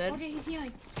 One's dead. Watch it, he's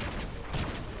healing.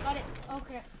 Got it. Oh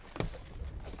crap.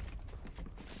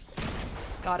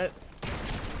 Got it.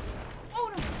 Oh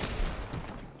no!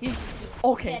 He's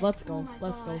okay. Dead. Let's go. Oh my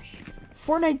Let's go. gosh.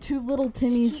 Fortnite 2 Little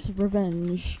Timmy's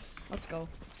Revenge. Let's go.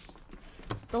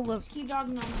 They'll live. Just keep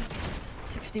dogging on me.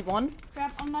 61.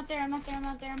 Crap, I'm not there.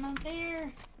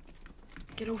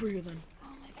 Get over here then.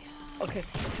 Oh my god. Okay,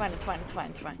 it's fine.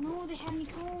 No, they had me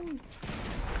coned.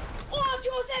 Oh,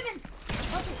 207!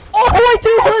 Watch it. Oh, I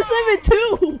do 107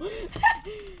 too.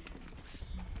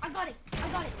 I got it.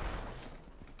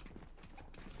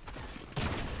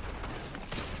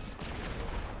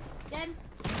 Dead?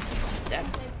 Dead.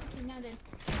 Okay, now dead.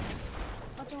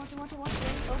 Watch it.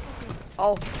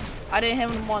 Oh, I didn't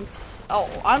hit him once. Oh,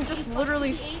 I'm just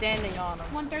literally standing on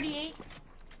him. 138.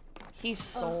 He's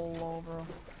so low, bro.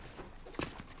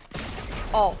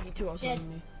 Oh, he 207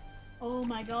 me. Oh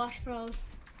my gosh, bro.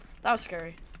 That was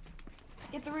scary.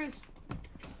 Get the roofs.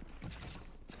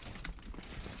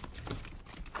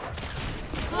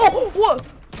 Oh, what?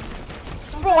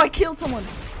 Bro, I killed someone.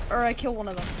 Or I killed one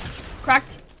of them.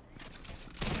 Cracked.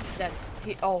 Dead.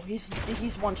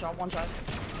 He's one shot.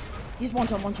 He's one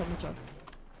shot.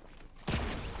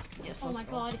 Yes. Oh my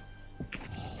god.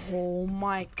 Oh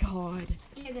my god.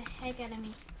 Scared the heck out of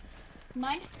me.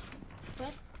 Mine?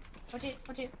 What? Watch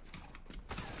it.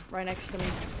 Right next to me.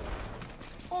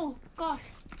 Oh gosh.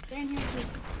 They're in here with me.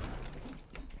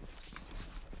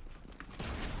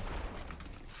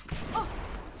 Oh!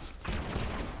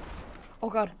 Oh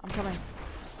god, I'm coming.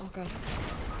 Oh god.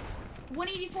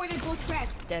 184, they're both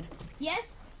cracked. Dead.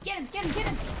 Yes? Get him!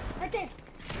 Right there!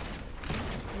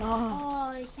 No.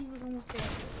 Oh, he was almost dead.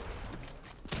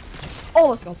 Oh,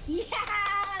 let's go. Yeah!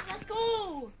 Let's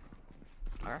go!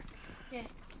 Alright. Yeah,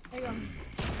 there you go.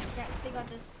 Yeah, they got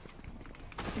this.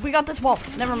 We got this wall.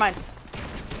 Never mind.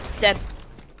 Dead.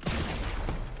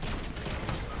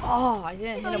 Oh, I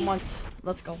didn't hit him once.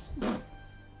 Let's go.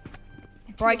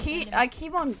 Bro, I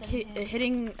keep on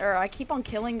hitting, or I keep on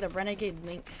killing the Renegade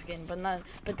Link skin, but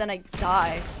then I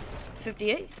die.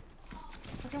 58.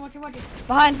 Watch it.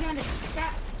 Behind.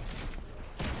 Crap.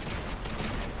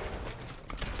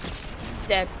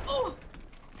 Dead. Oh!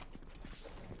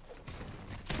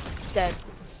 Dead.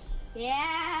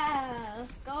 Yeah!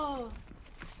 Let's go.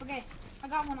 Okay, I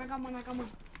got one.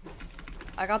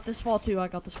 I got this wall too.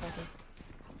 Crap.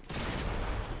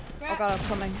 Oh god, I'm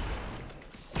coming.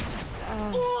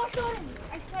 Oh, I got him!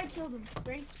 I side killed him.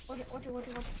 Ready? Watch it.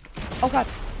 Oh god.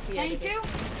 Yeah, 92?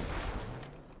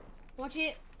 Watch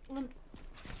it.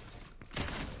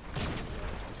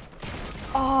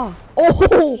 Oh.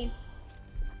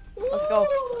 Let's go.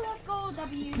 Ooh, let's go,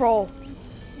 W. Bro.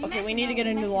 Okay, we need to get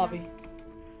a new lobby.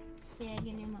 Yeah,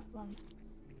 get a new lobby.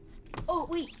 Oh,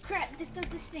 wait, crap, this does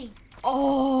this thing.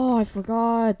 Oh, I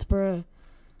forgot, bruh.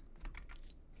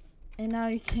 And now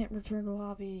you can't return to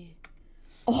lobby.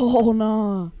 Oh,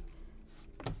 no.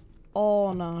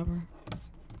 Oh, no, bro.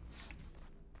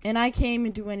 And I can't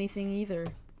even do anything either.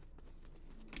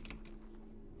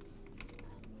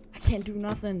 can't do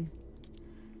nothing.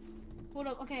 Hold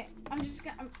up. Okay, I'm just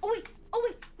gonna. Oh wait.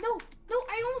 No.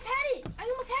 I almost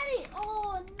had it.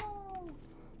 Oh no.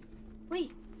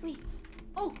 Wait.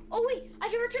 Oh wait. I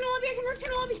can return the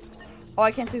lobby. Oh,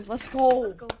 I can't do. Let's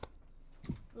go.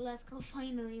 Let's go.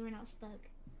 Finally, we're not stuck.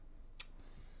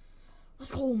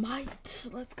 Let's go, mate.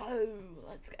 Let's go.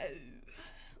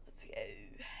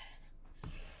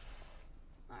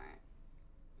 Alright.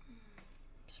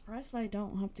 Surprised I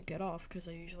don't have to get off, because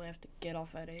I usually have to get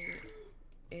off at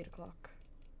 8 o'clock.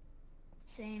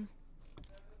 Same.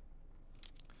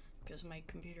 Because my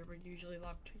computer would usually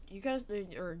locked. You guys,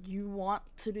 or you want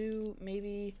to do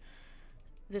maybe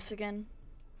this again?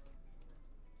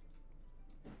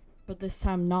 But this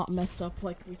time not mess up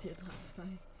like we did last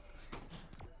time.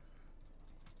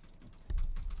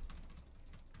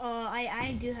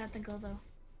 I do have to go though.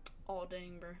 Oh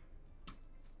dang, bro.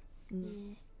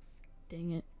 Yeah.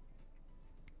 Dang it.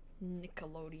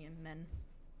 Nickelodeon men.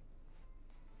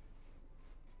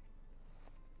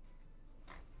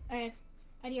 Okay.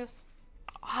 Adios.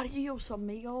 Adios,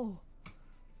 amigo.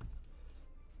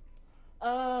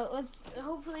 Let's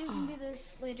hopefully we can do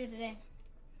this later today.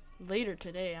 Later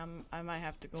today, I might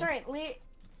have to go. Sorry,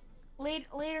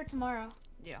 later tomorrow.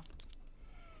 Yeah.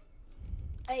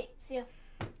 Alright, see ya.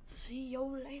 See you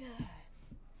later.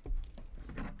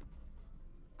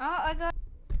 I got.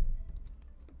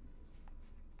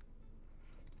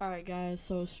 Alright guys,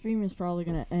 so stream is probably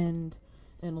gonna end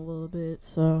in a little bit,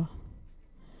 so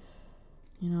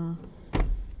you know.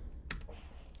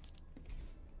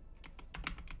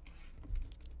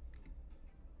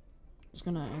 It's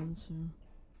gonna end soon.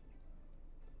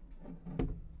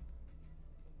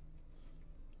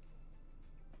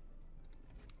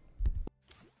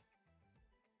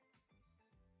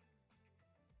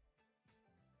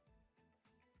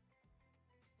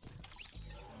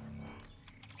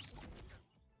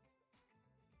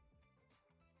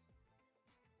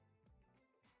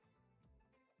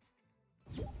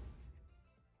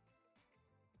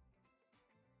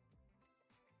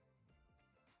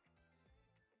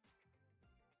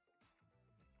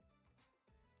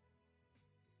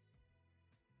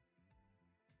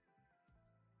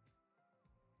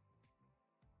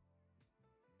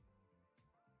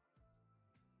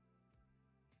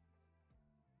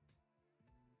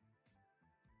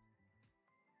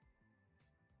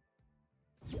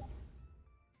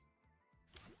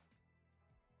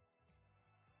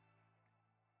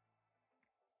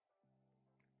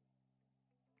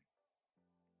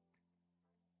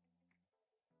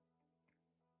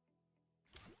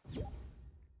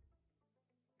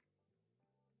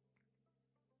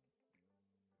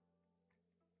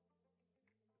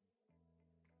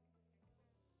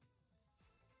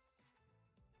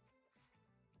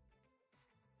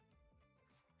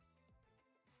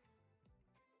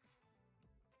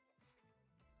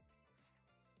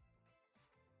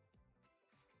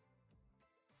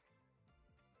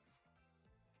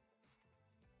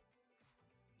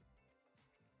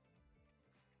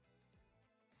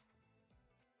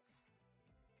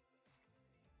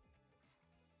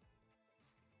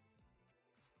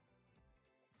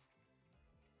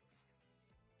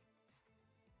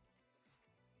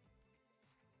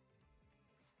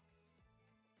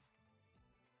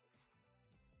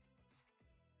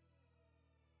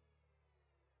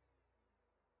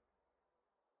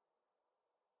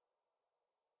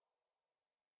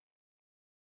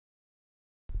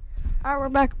 Alright, we're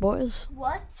back, boys.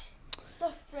 What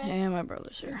the frick Yeah, my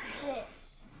brother's here.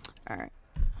 this? Alright.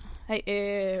 Hey,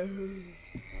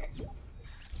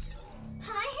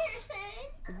 Hi,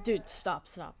 Harrison. dude, stop,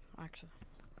 actually.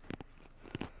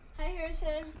 Hi,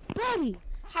 Harrison. Buddy.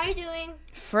 How you doing?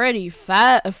 Freddy,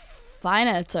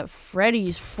 finance at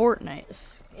Freddy's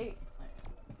Fortnite.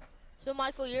 So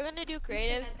Michael, you're gonna do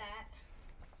creative. At that.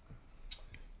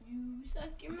 You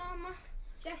suck your mama.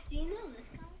 Jax, do you know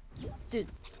this guy? Dude.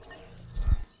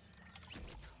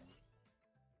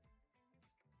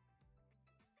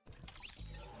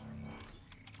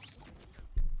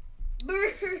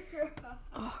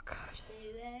 Oh god.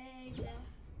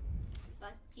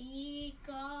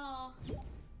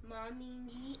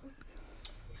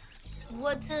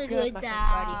 What's a good good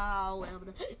dad?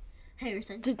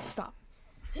 Harrison. Dude, stop.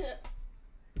 Don't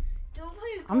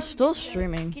play I'm still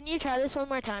streaming. Can you try this one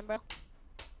more time, bro?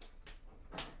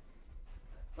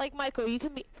 Like Michael, you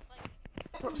can be.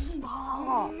 Bro,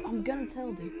 stop. I'm gonna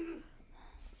tell, dude.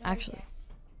 Actually.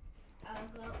 I'll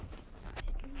go.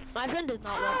 My friend does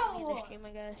not want me in the stream, I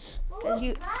guess, because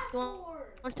he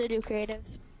wants to do creative.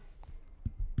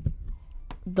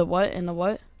 The what and the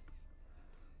what?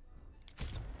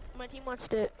 My team wants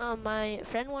to. My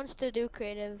friend wants to do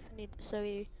creative, so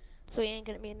he so he ain't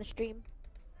gonna be in the stream.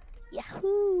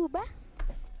 Yahoo! Bye.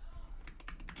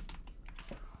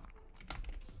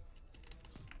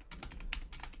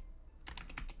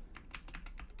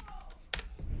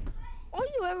 All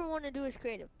you ever want to do is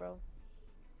creative, bro.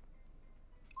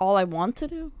 All I want to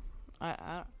do?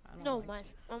 I don't No, like-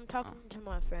 I'm talking to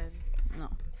my friend. No.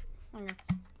 Okay.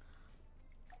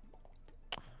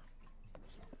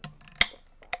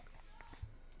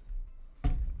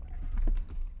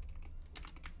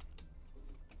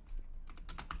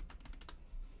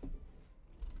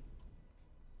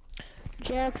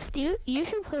 Jax, you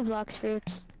should play Blox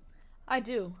Fruits. I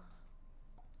do.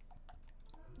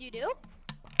 You do?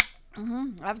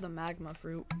 I have the magma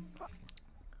fruit.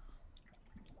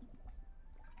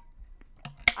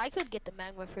 I could get the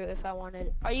magma fruit if I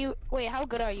wanted. Wait, how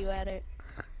good are you at it?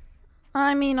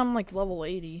 I mean, I'm like level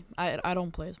 80. I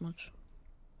don't play as much.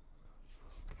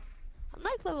 I'm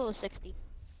like level 60.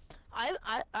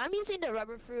 I'm using the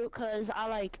rubber fruit because I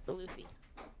like Luffy.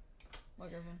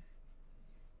 Whatever.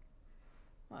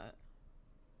 What?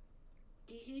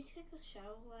 Did you take a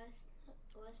shower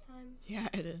last time? Yeah,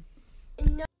 I did.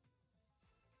 No.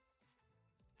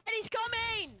 And he's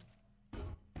coming!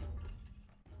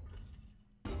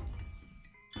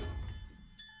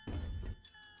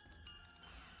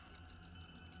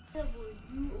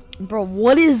 Bro,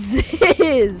 what is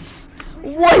this?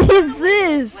 What is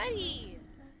this? Freddy!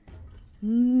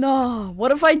 Nah,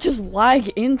 what if I just lag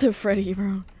into Freddy,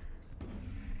 bro?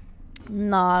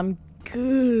 Nah, I'm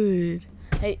good.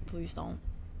 Hey, please don't.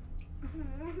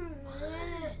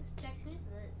 Jax, who's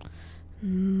this?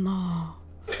 Nah.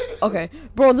 Okay,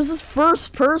 bro, this is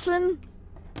first person?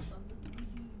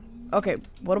 Okay,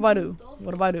 what do I do?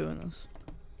 What do I do in this?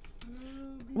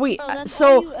 Wait, Bro, that's all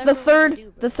so you ever the wanna third do,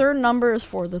 bro. the third number is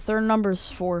 4. The third number is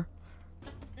 4.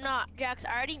 Nah, Jax,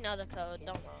 I already know the code.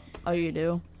 Don't worry. Oh, you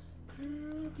do?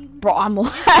 Bro, I'm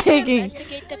lagging.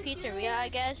 Investigate the pizzeria, I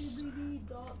guess.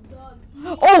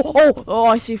 Oh,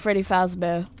 I see Freddy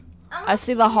Fazbear. I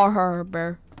see the har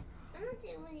bear. I'm not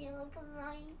saying what you look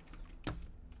like.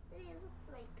 What do you look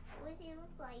like? What do you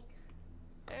look like?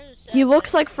 He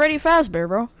looks like Freddy Fazbear,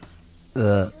 bro.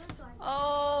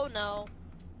 Oh no.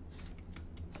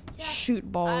 Shoot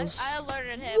balls. I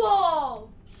alerted him. Whoa!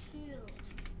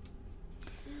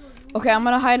 Okay, I'm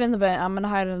gonna hide in the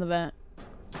vent.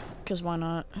 Cause why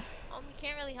not? You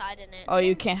can't really hide in it. Oh,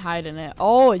 you can't hide in it.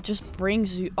 Oh, it just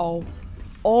brings you. Oh.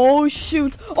 Oh,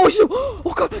 shoot. Oh, shoot.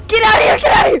 Oh, God. Get out of here.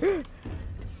 Get out of here.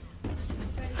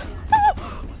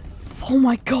 Oh,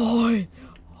 my God.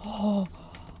 Oh.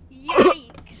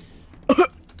 Yikes!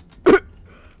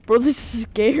 Bro, this is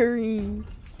scary.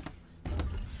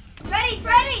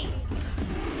 Freddy!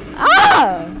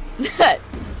 Ah!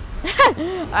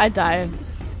 I died.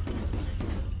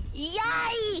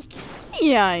 Yikes!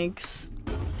 Yikes.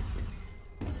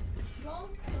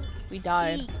 We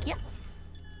died. Yeah.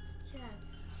 Jax,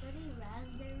 Freddy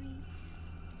Raspberry.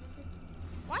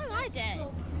 Why am I dead?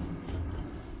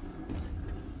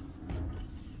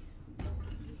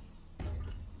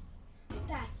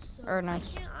 That's so Or nice.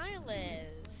 Why can't I live?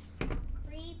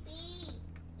 Creepy.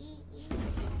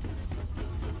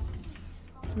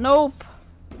 Nope.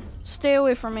 Stay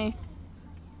away from me.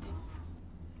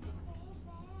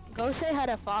 Go say hi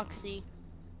to Foxy.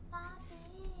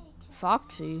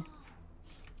 Foxy.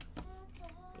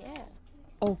 Yeah.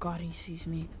 Oh, God, he sees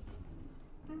me.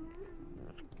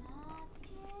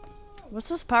 What's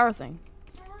this power thing?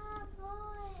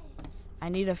 I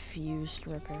need a fuse to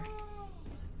repair.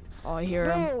 Oh, I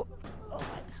hear him. Bro. Oh my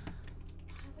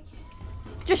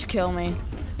Just kill me.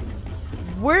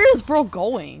 Where is bro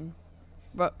going?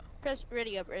 Bro. Press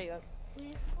ready up.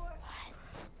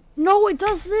 No, it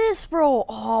does this, bro.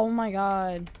 Oh my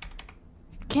God.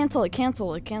 Cancel it,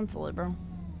 bro.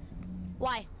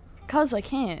 Why? Cause I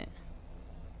can't.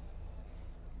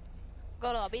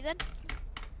 Go to lobby then?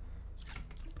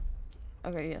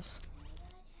 Okay, yes.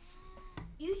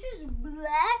 You just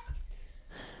left?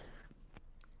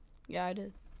 Yeah, I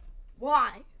did.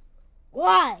 Why?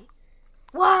 Why?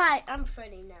 I'm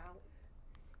Freddy now.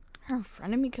 You're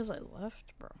unfriended me because I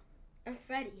left, bro. I'm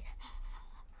Freddy.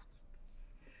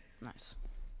 Nice.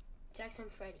 Jackson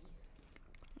Freddy.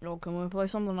 Yo, can we play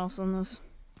something else in this?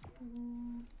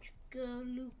 Can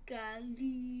Can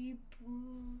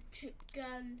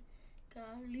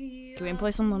we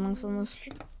play something else in this?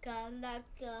 No,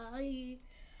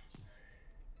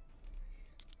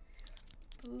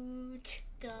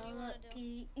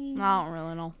 I don't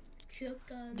really know.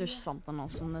 There's something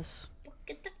else in this.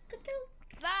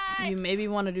 Bye. You maybe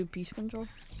want to do peace control?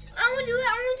 I wanna do it.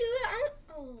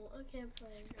 Oh, I can't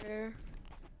play.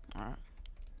 Alright.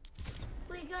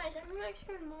 Wait, guys, I'm gonna ask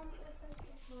my mom if I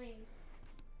can play.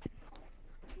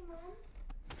 Hey, Mom?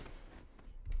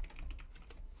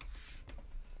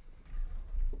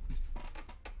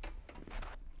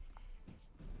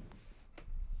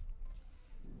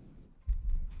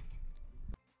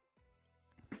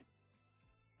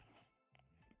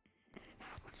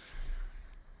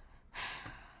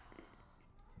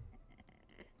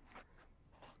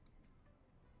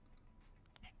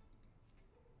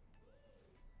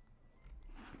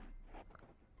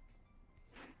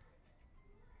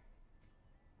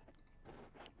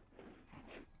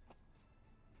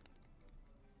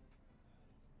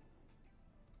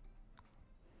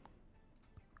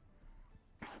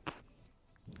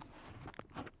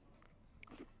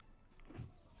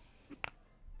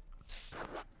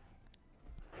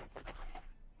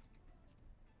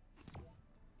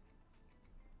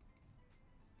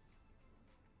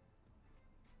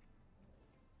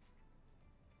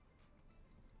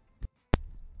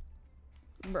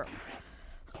 Bro.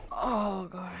 Oh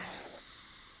god.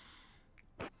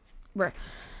 Bro.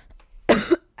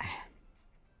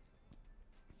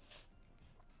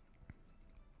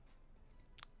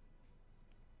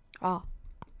 Ah.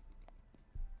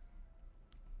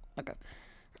 Okay.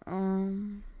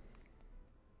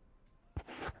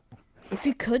 If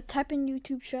you could type in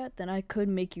YouTube chat, then I could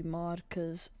make you mod,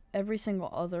 cause every single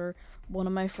other one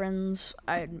of my friends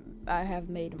I have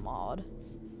made mod.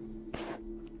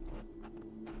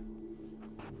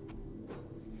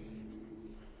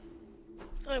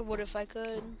 I would if I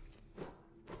could.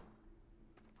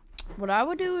 What I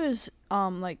would do is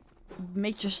like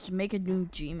make a new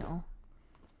Gmail.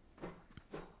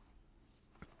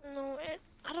 No,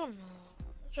 I don't know.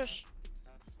 Just,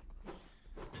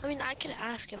 I mean, I could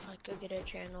ask if I could get a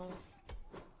channel.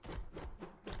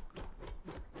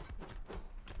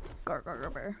 Gar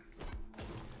bear.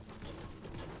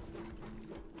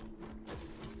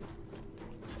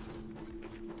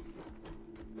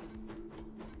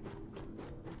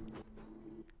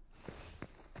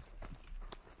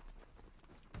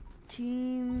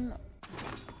 Team.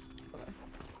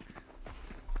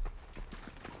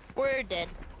 We're dead.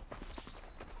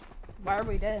 Why are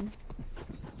we dead?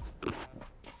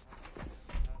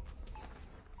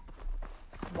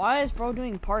 Why is bro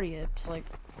doing party hips? Like,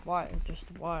 why? Just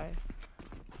why?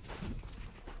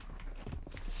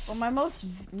 Well, my most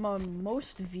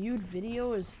viewed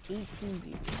video is 18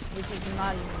 views, which is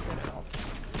not even good at all.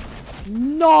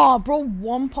 Nah, bro,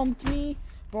 one pumped me.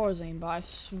 Bro is aimbot, I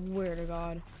swear to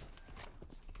God.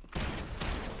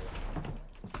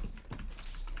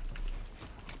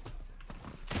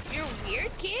 You're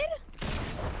weird, kid?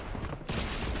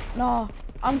 Nah,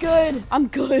 I'm good. I'm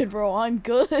good, bro. I'm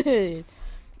good.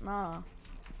 Nah.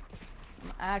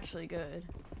 I'm actually good.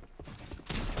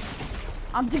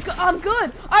 I'm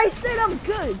good. I said I'm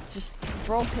good. Just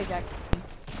bro pickaxe.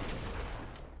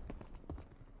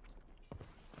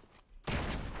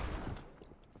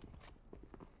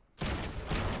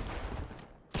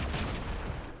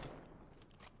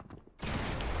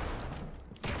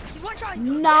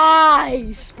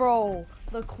 Nice, bro.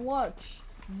 The clutch.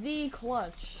 The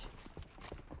clutch.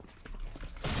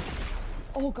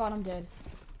 Oh god, I'm dead.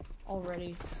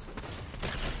 Already.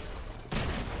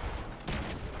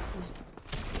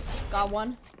 Got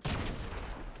one.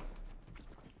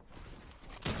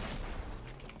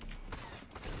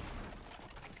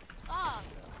 Ah.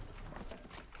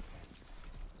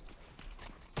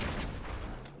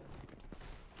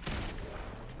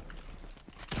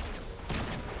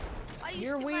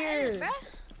 You're weird.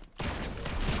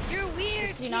 You're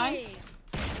weird, 69? kid.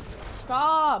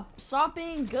 Stop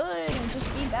being good and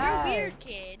just be bad. You're weird,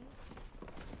 kid.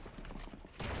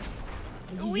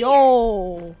 You're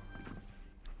Yo. Weird.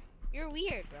 You're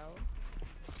weird, bro.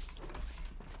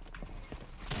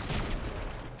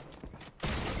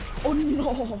 Oh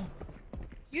no.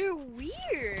 You're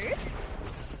weird.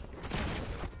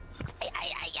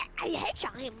 I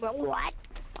headshot him, bro. What?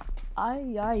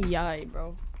 Ay,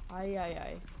 bro. Ay.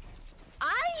 Ay.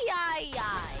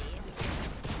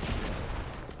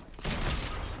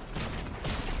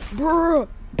 Bruh.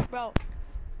 Bro.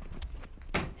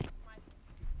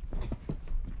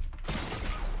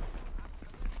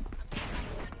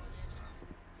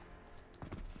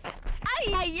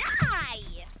 Ay.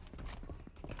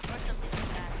 Or something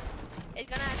like that. It's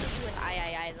gonna have to do with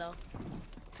ay though.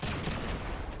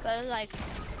 Cause like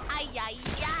ay.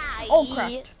 Oh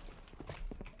crap.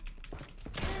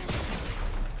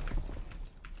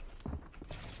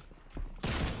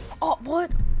 Oh,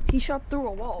 what? He shot through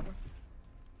a wall.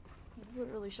 He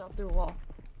literally shot through a wall.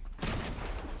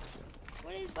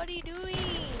 What is Buddy doing?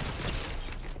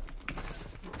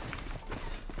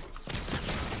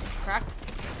 Crack.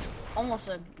 Almost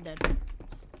dead.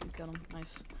 You killed him.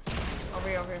 Nice. Over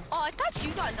here, over here. Oh, I thought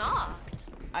you got knocked.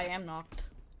 I am knocked.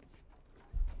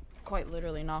 Quite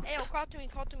literally knocked. Hey, yo, crawl to me,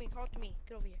 crawl to me, crawl to me.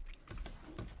 Get over here.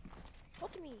 Crawl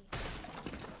to me.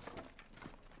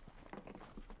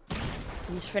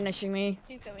 He's finishing me.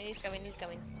 He's coming, he's coming, he's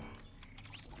coming.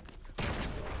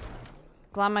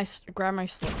 Grab my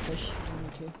slipfish. Me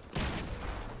too.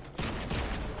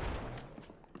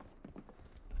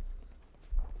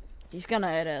 He's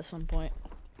gonna hit it at some point.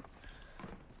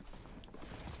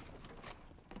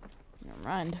 Never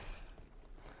mind.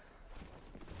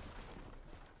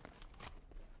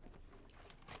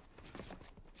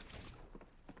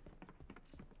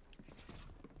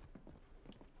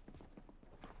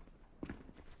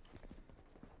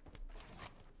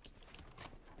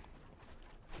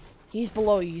 He's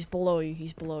below you, he's below you,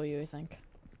 he's below you, I think.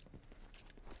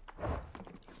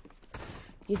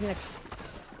 He's next.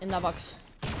 In that box.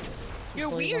 You're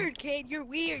weird, kid. You're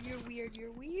weird, you're weird,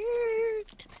 you're weird.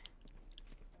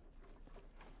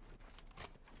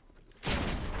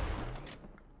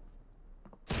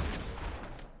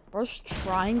 Bro's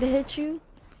trying to hit you?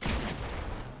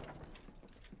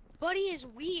 Buddy is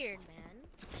weird, man.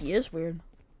 He is weird.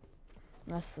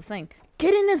 That's the thing.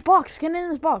 Get in his box, get in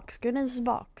his box, get in his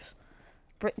box.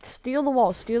 Steal the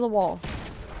wall, steal the wall.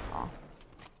 Oh.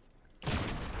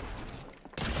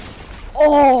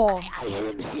 Oh! I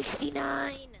hit him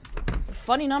 69.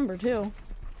 Funny number, too.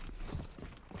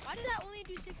 Why did that only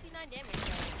do 69 damage?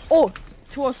 Oh!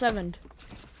 207.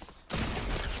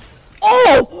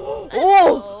 Oh!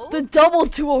 Oh! The double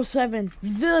 207.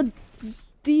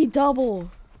 The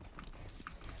double.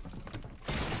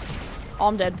 Oh,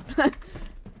 I'm dead.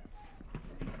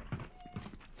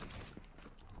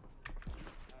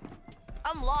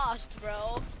 I'm lost,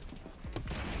 bro.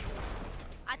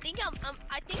 I think I'm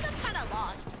kind of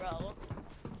lost, bro.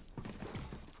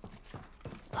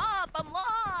 Stop! I'm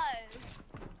lost.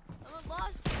 I'm a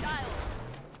lost child.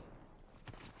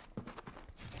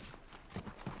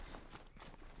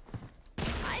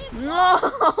 I am lost.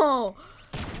 No!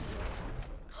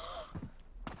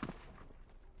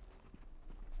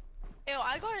 Yo,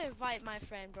 I gotta invite my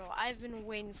friend, bro. I've been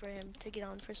waiting for him to get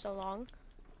on for so long.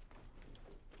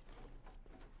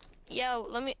 Yo,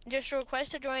 let me just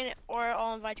request to join, or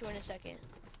I'll invite you in a second.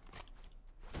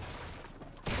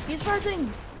 He's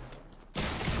pressing.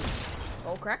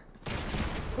 Oh, crack.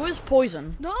 Who is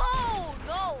poison? No,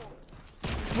 no.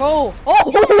 Bro.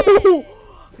 Oh!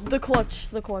 The clutch,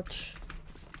 the clutch.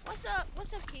 What's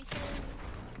up, Casey?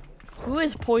 Who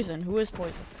is poison? Who is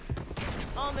poison?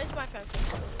 It's my friend.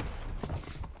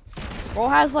 Bro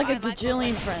has like a Alright, my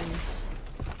gajillion fault. friends.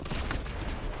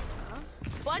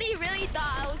 Buddy really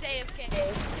thought I was AFK.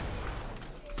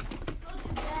 Go to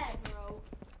bed, bro.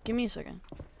 Give me a second.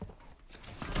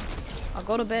 I'll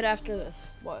go to bed after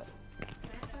this. What?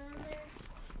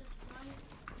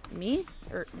 Me?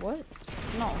 Or what?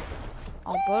 No.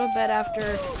 I'll go to bed after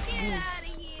Get these. out of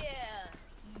here.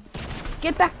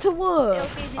 Get back to work.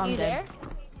 Hey, okay, I'm you dead. there?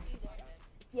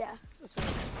 Yeah. What's up?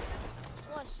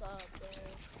 What's up, bro?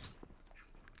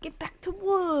 Get back to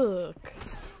work.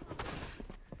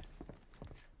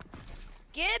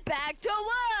 Get back to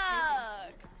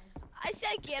work. I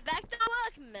said get back to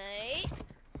work, mate.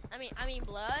 I mean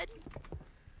blood.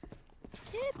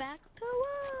 Get back to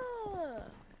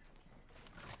work.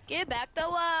 Get back to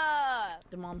work.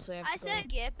 Did mom say I said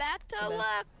get back to bed.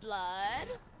 work, blood.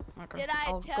 Okay. Did I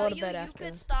I'll tell go to you bed you after.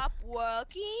 could stop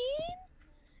working?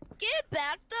 Get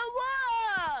back to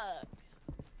work.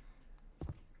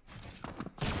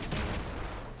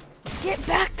 Get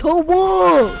back to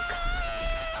work.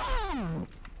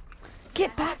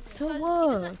 Get back to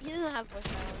work. He doesn't have voice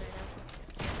right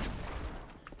now.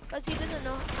 Because he doesn't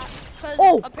know how, because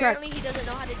Oh, apparently crap. he doesn't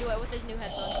know how to do it with his new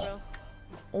headphones, bro.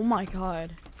 Oh my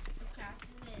god.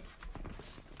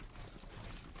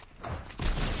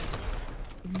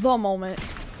 The moment.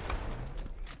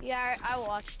 Yeah, I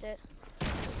watched it.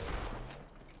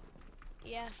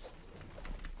 Yeah.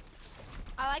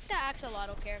 I like the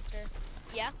Axolotl character.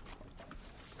 Yeah.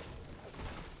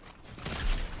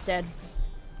 Dead.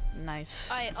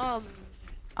 Nice.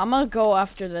 I'm gonna go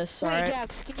after this, Wait, alright?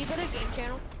 Jax, can you go to game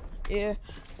channel? Yeah,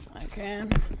 I can.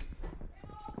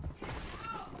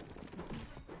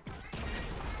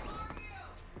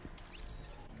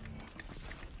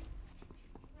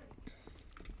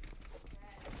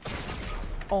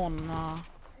 Oh no.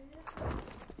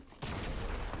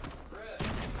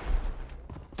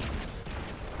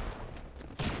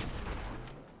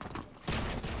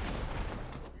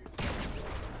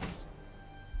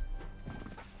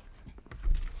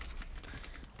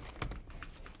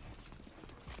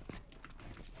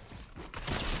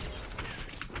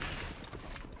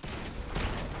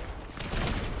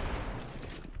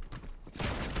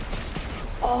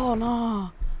 Oh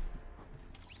no.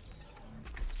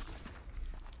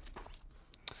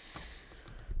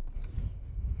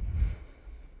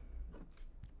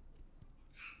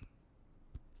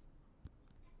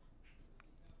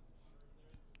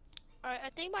 Alright, I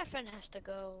think my friend has to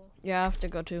go. Yeah, I have to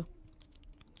go too.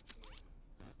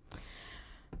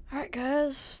 Alright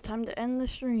guys, time to end the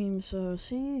stream, so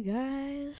see you guys